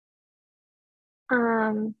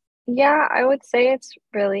 Yeah, I would say it's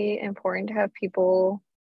really important to have people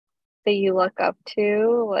that you look up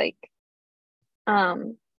to. Like,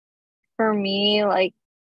 for me, like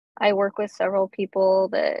I work with several people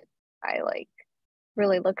that I like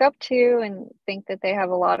really look up to and think that they have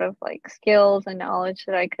a lot of like skills and knowledge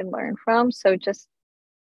that I could learn from. So just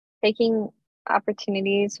taking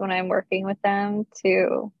opportunities when I'm working with them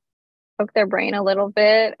to poke their brain a little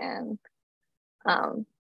bit and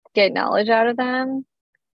get knowledge out of them.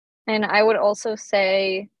 And I would also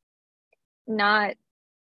say not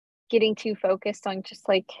getting too focused on just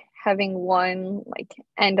like having one like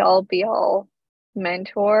end all be all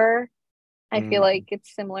mentor. I feel like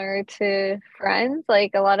it's similar to friends.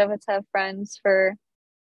 Like a lot of us have friends for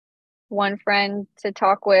one friend to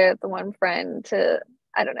talk with, one friend to,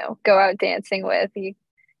 I don't know, go out dancing with. You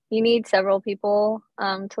need several people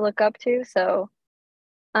to look up to. So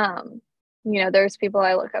there's people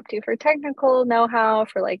I look up to for technical know-how,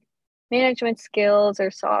 for like management skills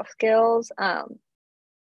or soft skills. I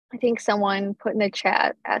think someone put in the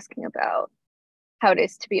chat asking about how it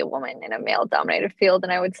is to be a woman in a male-dominated field,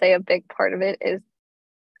 and I would say a big part of it is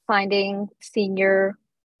finding senior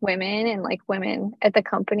women and like women at the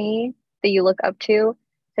company that you look up to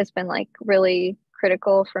has been like really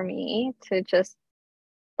critical for me to just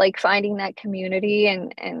like finding that community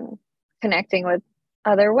and connecting with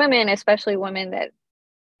other women, especially women that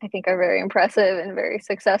I think are very impressive and very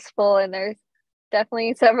successful. And there's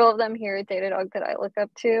definitely several of them here at Datadog that I look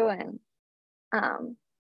up to. And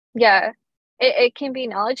yeah, it can be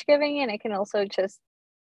knowledge giving, and it can also just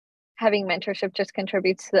having mentorship just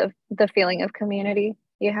contributes to the feeling of community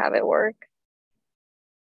you have at work.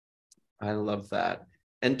 I love that.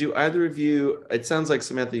 And do either of you, it sounds like,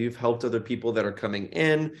 Samantha, you've helped other people that are coming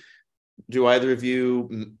in. Do either of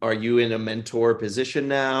you, are you in a mentor position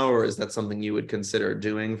now, or is that something you would consider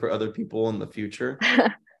doing for other people in the future?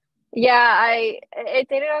 Yeah, at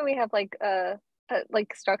Datadog we have like a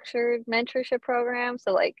like structured mentorship program.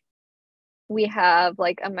 So like we have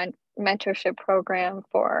like a mentorship program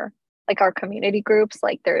for like our community groups.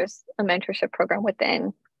 Like there's a mentorship program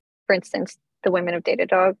within, for instance, the Women of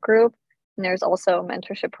Datadog group. And there's also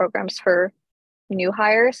mentorship programs for new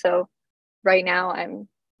hires. So right now I'm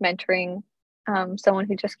mentoring someone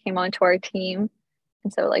who just came onto our team.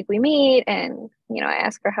 And so like we meet and, I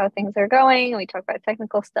ask her how things are going. We talk about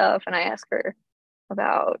technical stuff, and I ask her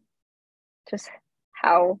about just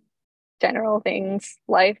how general things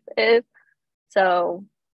life is. So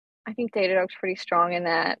I think Datadog's pretty strong in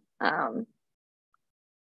that.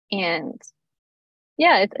 And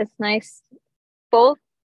yeah, it's nice. Both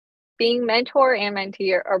being mentor and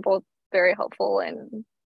mentee are both very helpful, and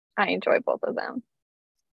I enjoy both of them.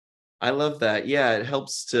 I love that. Yeah, it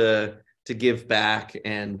helps to give back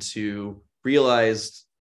and to realize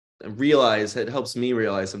it helps me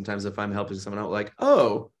realize sometimes if I'm helping someone out, like,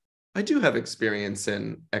 oh, I do have experience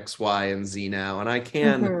in X, Y, and Z now, and I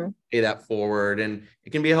can pay that forward. And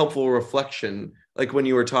it can be a helpful reflection. Like when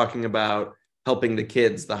you were talking about helping the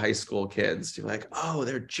kids, the high school kids, you're like, oh,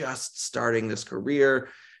 they're just starting this career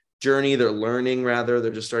journey.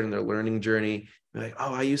 They're just starting their learning journey. You're like,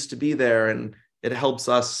 oh, I used to be there. And it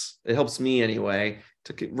helps me anyway,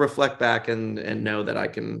 to reflect back and know that I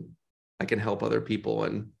can help other people,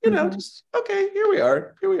 and just okay, here we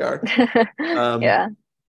are. Yeah.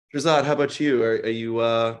 Sherzod, how about you? Are you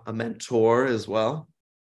a mentor as well?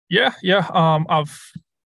 Yeah. I've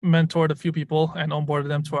mentored a few people and onboarded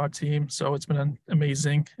them to our team, so it's been an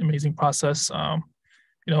amazing process.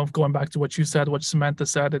 Going back to what you said, what Samantha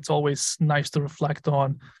said, it's always nice to reflect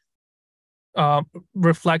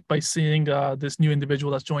by seeing this new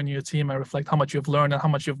individual that's joining your team, and reflect how much you've learned and how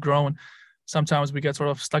much you've grown. Sometimes we get sort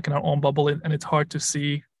of stuck in our own bubble, and it's hard to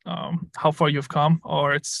see how far you've come,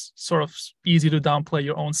 or it's sort of easy to downplay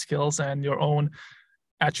your own skills and your own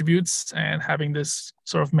attributes. And having this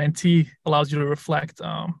sort of mentee allows you to reflect,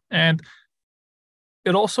 and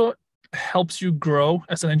it also helps you grow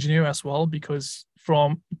as an engineer as well, because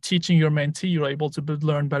from teaching your mentee, you're able to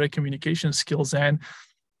learn better communication skills. And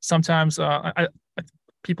sometimes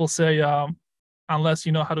people say, unless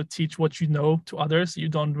you know how to teach what you know to others, you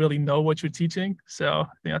don't really know what you're teaching. So I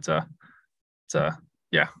think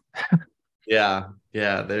yeah. Yeah,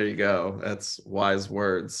 there you go. That's wise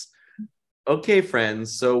words. Okay,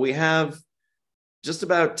 friends. So we have just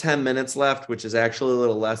about 10 minutes left, which is actually a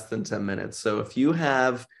little less than 10 minutes. So if you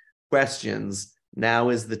have questions, now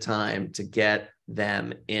is the time to get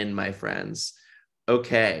them in, my friends.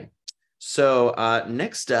 Okay. So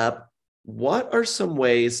next up, what are some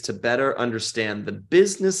ways to better understand the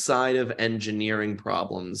business side of engineering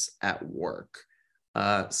problems at work?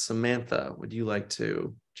 Samantha, would you like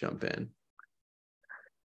to jump in?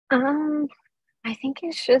 I think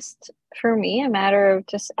it's just, for me, a matter of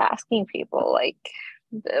just asking people. Like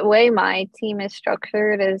the way my team is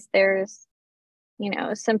structured is there's,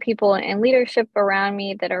 some people in leadership around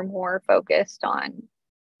me that are more focused on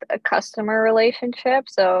a customer relationship.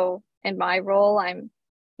 So in my role, I'm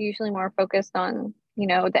usually more focused on,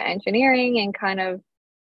 the engineering and kind of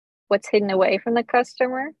what's hidden away from the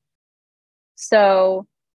customer. So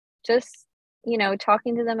just,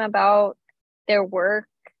 talking to them about their work,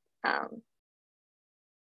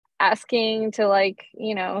 asking to like,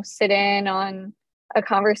 sit in on a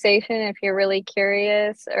conversation if you're really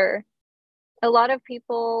curious. Or a lot of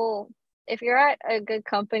people, if you're at a good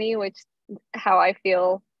company, which how I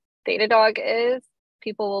feel Datadog is,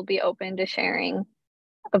 people will be open to sharing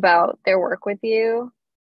about their work with you.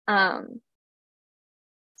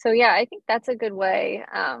 So yeah, I think that's a good way.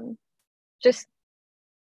 Just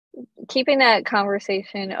keeping that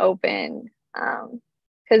conversation open.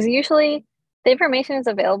 Because usually the information is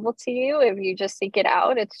available to you if you just seek it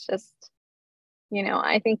out. It's just,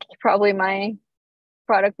 I think probably my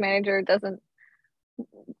product manager doesn't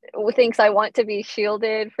thinks I want to be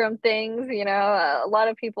shielded from things. A lot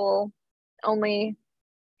of people only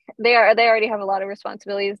they already have a lot of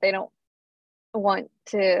responsibilities. They don't want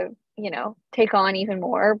to, take on even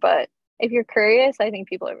more. But if you're curious, I think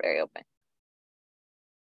people are very open.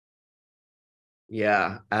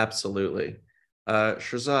 Yeah, absolutely.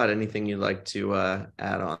 Sherzod, anything you'd like to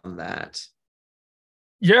add on that?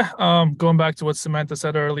 Yeah, going back to what Samantha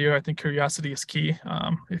said earlier, I think curiosity is key.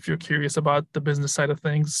 If you're curious about the business side of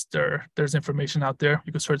things, there's information out there.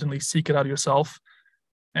 You can certainly seek it out yourself.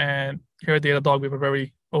 And here at Datadog, we have a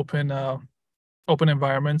very open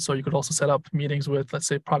environment. So you could also set up meetings with, let's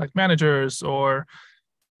say, product managers or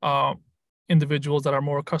individuals that are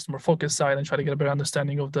more customer focused side and try to get a better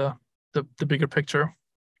understanding of the bigger picture.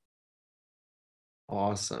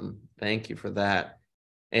 Awesome. Thank you for that.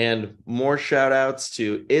 And more shout outs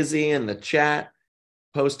to Izzy in the chat,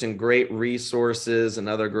 posting great resources,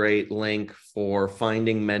 another great link for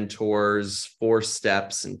finding mentors, 4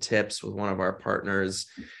 steps and tips with one of our partners.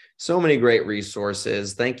 So many great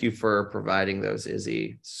resources. Thank you for providing those,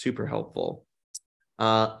 Izzy. Super helpful.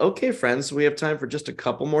 Okay, friends, we have time for just a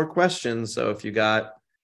couple more questions. So if you got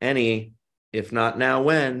any, if not now,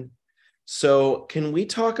 when? So can we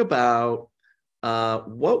talk about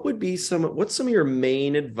what's some of your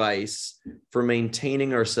main advice for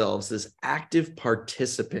maintaining ourselves as active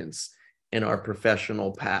participants in our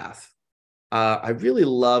professional path? I really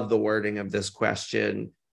love the wording of this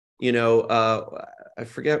question. I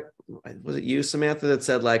forget, was it you, Samantha, that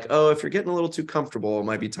said like, oh, if you're getting a little too comfortable, it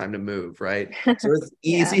might be time to move, right? So it's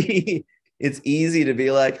easy. It's easy to be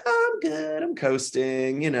like, oh, I'm good, I'm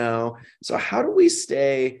coasting, So how do we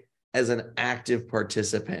stay as an active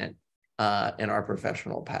participant in our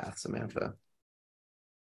professional path, Samantha?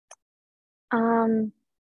 I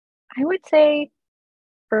would say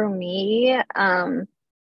for me,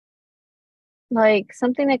 like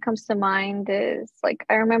something that comes to mind is like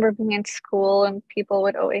I remember being in school and people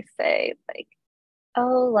would always say like,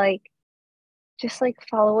 oh, like just like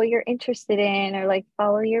follow what you're interested in or like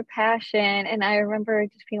follow your passion. And I remember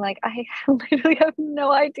just being like, I literally have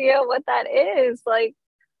no idea what that is. Like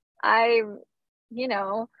I, you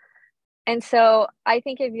know, and so I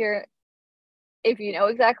think if you know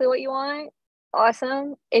exactly what you want,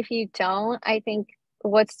 awesome. If you don't, I think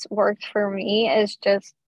what's worked for me is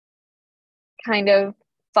just kind of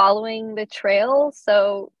following the trail.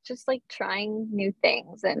 So just like trying new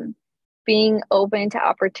things and being open to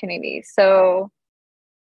opportunities. So,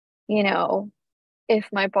 if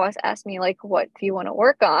my boss asks me like, what do you want to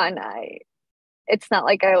work on? It's not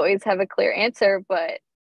like I always have a clear answer, but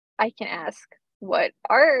I can ask what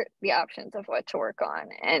are the options of what to work on.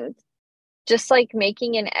 And just like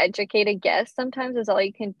making an educated guess sometimes is all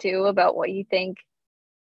you can do about what you think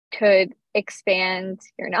could expand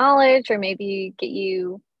your knowledge or maybe get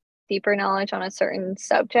you deeper knowledge on a certain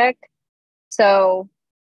subject. So,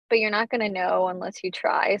 but you're not going to know unless you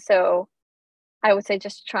try. So, I would say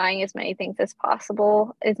just trying as many things as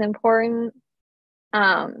possible is important.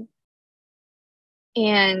 And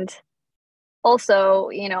also,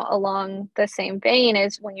 along the same vein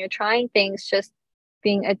is when you're trying things, just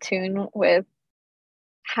being attuned with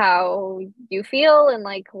how you feel and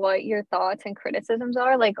like what your thoughts and criticisms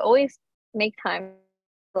are. Like always make time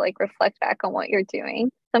to like reflect back on what you're doing.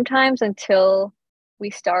 Sometimes until we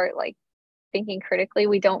start like thinking critically,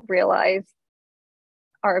 we don't realize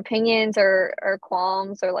our opinions or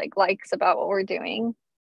qualms or like likes about what we're doing.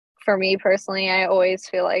 For me personally, I always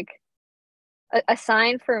feel like a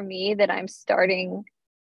sign for me that I'm starting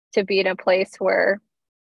to be in a place where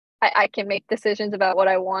I can make decisions about what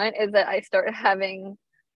I want is that I start having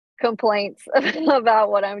complaints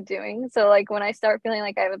about what I'm doing. So like when I start feeling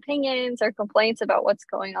like I have opinions or complaints about what's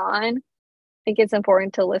going on, I think it's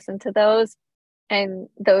important to listen to those. And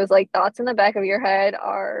those like thoughts in the back of your head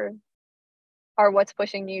are what's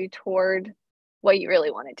pushing you toward what you really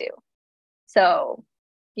want to do. So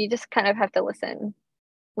you just kind of have to listen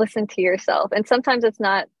to yourself. And sometimes it's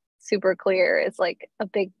not super clear. It's like a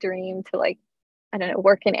big dream to like, I don't know,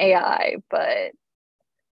 work in AI, but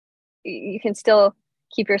you can still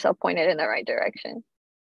keep yourself pointed in the right direction.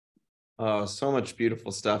 Oh, so much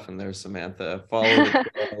beautiful stuff in there, Samantha. Follow the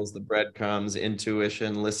trails, the breadcrumbs,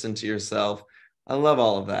 intuition, listen to yourself. I love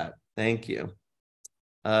all of that. Thank you.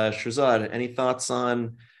 Sherzod, any thoughts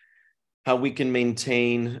on how we can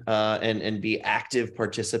maintain and be active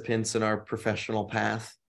participants in our professional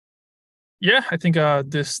path? Yeah, I think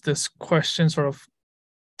this question sort of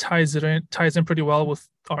ties in pretty well with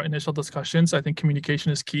our initial discussions. I think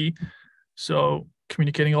communication is key. So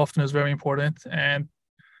communicating often is very important. And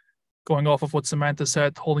going off of what Samantha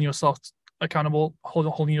said, holding yourself accountable,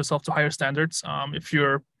 holding yourself to higher standards. If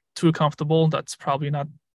you're too comfortable, that's probably not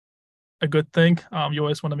a good thing. You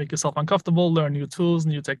always want to make yourself uncomfortable, learn new tools,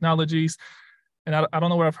 new technologies. And I don't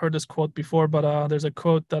know where I've heard this quote before, but there's a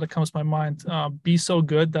quote that comes to my mind: "Be so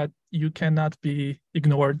good that you cannot be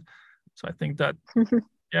ignored." So I think that,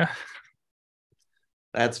 yeah.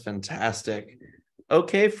 That's fantastic.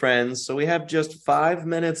 Okay, friends. So we have just 5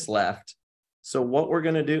 minutes left. So what we're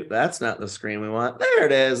going to do, that's not the screen we want. There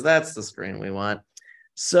it is. That's the screen we want.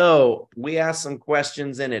 So we asked some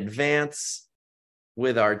questions in advance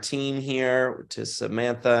with our team here to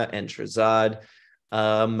Samantha and Sherzod.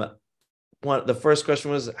 The first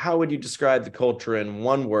question was, how would you describe the culture in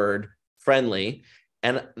one word? Friendly.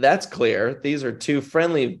 And that's clear. These are two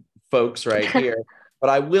friendly folks right here. But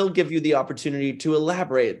I will give you the opportunity to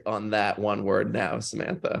elaborate on that one word now,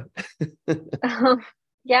 Samantha.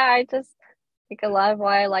 Yeah, I just think a lot of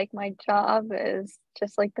why I like my job is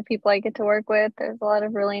just like the people I get to work with. There's a lot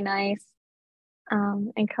of really nice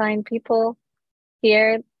and kind people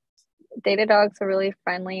here. Datadog's a really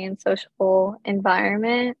friendly and sociable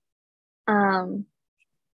environment.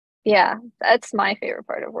 Yeah, that's my favorite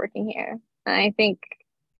part of working here. And I think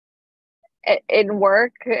in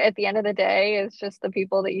work, at the end of the day, it's just the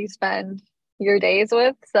people that you spend your days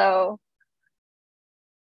with. So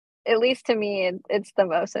at least to me, it's the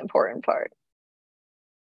most important part.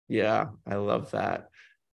 Yeah, I love that.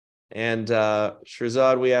 And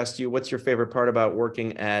Sherzod, we asked you, what's your favorite part about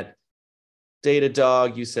working at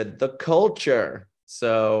Datadog? You said the culture.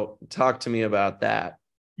 So talk to me about that.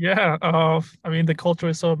 Yeah, I mean, the culture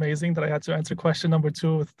is so amazing that I had to answer question number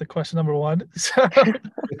 2 with the question number 1. So,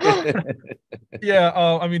 yeah,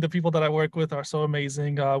 I mean, the people that I work with are so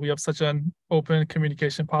amazing. We have such an open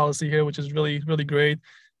communication policy here, which is really, really great.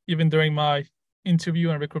 Even during my interview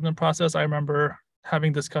and recruitment process, I remember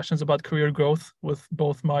having discussions about career growth with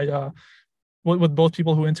both my with both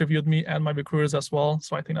people who interviewed me and my recruiters as well.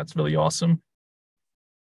 So I think that's really awesome.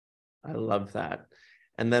 I love that.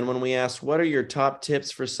 And then when we asked, what are your top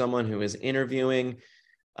tips for someone who is interviewing?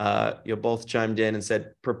 You both chimed in and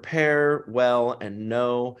said, prepare well and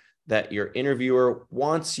know that your interviewer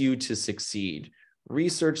wants you to succeed.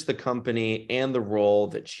 Research the company and the role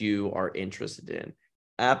that you are interested in.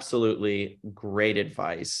 Absolutely great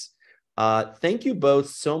advice. Thank you both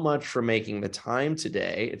so much for making the time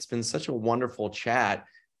today. It's been such a wonderful chat.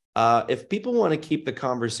 If people want to keep the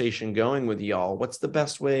conversation going with y'all, what's the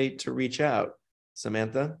best way to reach out?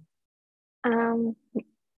 Samantha?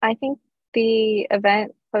 I think the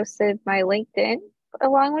event posted my LinkedIn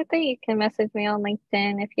along with it. You can message me on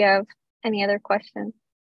LinkedIn if you have any other questions.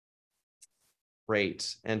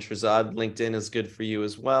 Great. And Sherzod, LinkedIn is good for you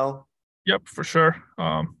as well? Yep, for sure.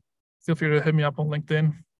 Feel free to hit me up on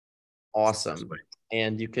LinkedIn. Awesome.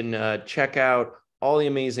 And you can check out all the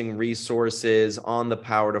amazing resources on the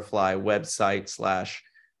Power to Fly website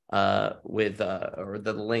or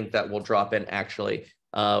the link that will drop in actually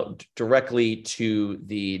directly to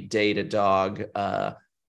the Datadog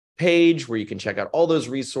page, where you can check out all those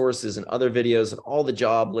resources and other videos and all the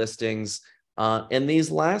job listings. And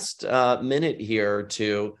these last minute here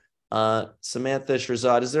to Samantha,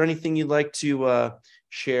 Sherzod, is there anything you'd like to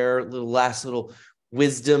share? Last little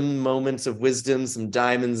moments of wisdom, some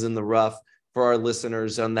diamonds in the rough for our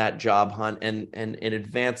listeners on that job hunt and in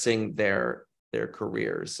advancing their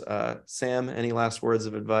careers. Sam, any last words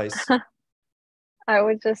of advice? I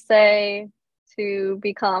would just say to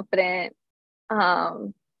be confident,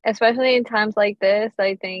 especially in times like this.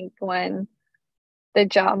 I think when the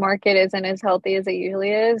job market isn't as healthy as it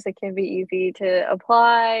usually is, it can be easy to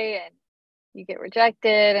apply and you get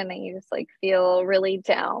rejected and then you just like feel really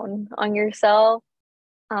down on yourself.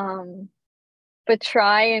 But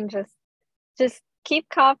try and just keep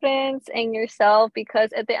confidence in yourself,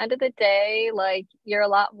 because at the end of the day, like, you're a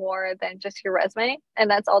lot more than just your resume, and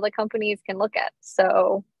that's all the companies can look at.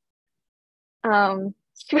 So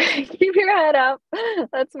keep your head up.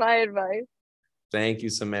 That's my advice. Thank you,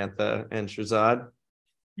 Samantha. And Sherzod?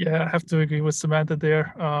 Yeah, I have to agree with Samantha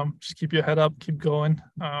there. Just keep your head up, keep going.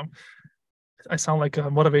 I sound like a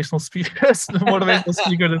motivational speaker, motivational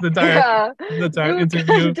speaker the entire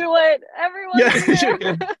interview. Do what everyone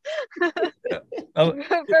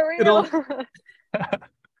for real.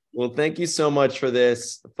 Well, thank you so much for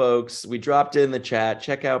this, folks. We dropped it in the chat.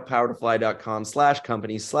 Check out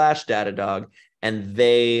powertofly.com/company/Datadog. And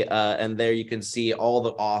there you can see all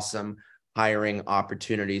the awesome hiring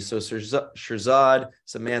opportunities. So Sherzod,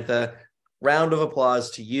 Samantha, round of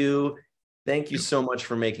applause to you Thank you so much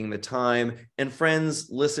for making the time. And friends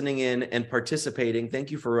listening in and participating, thank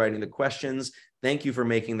you for writing the questions. Thank you for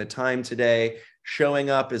making the time today. Showing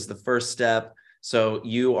up is the first step, so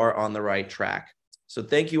you are on the right track. So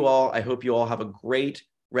thank you all. I hope you all have a great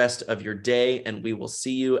rest of your day, and we will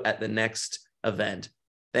see you at the next event.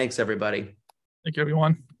 Thanks, everybody. Thank you,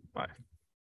 everyone. Bye.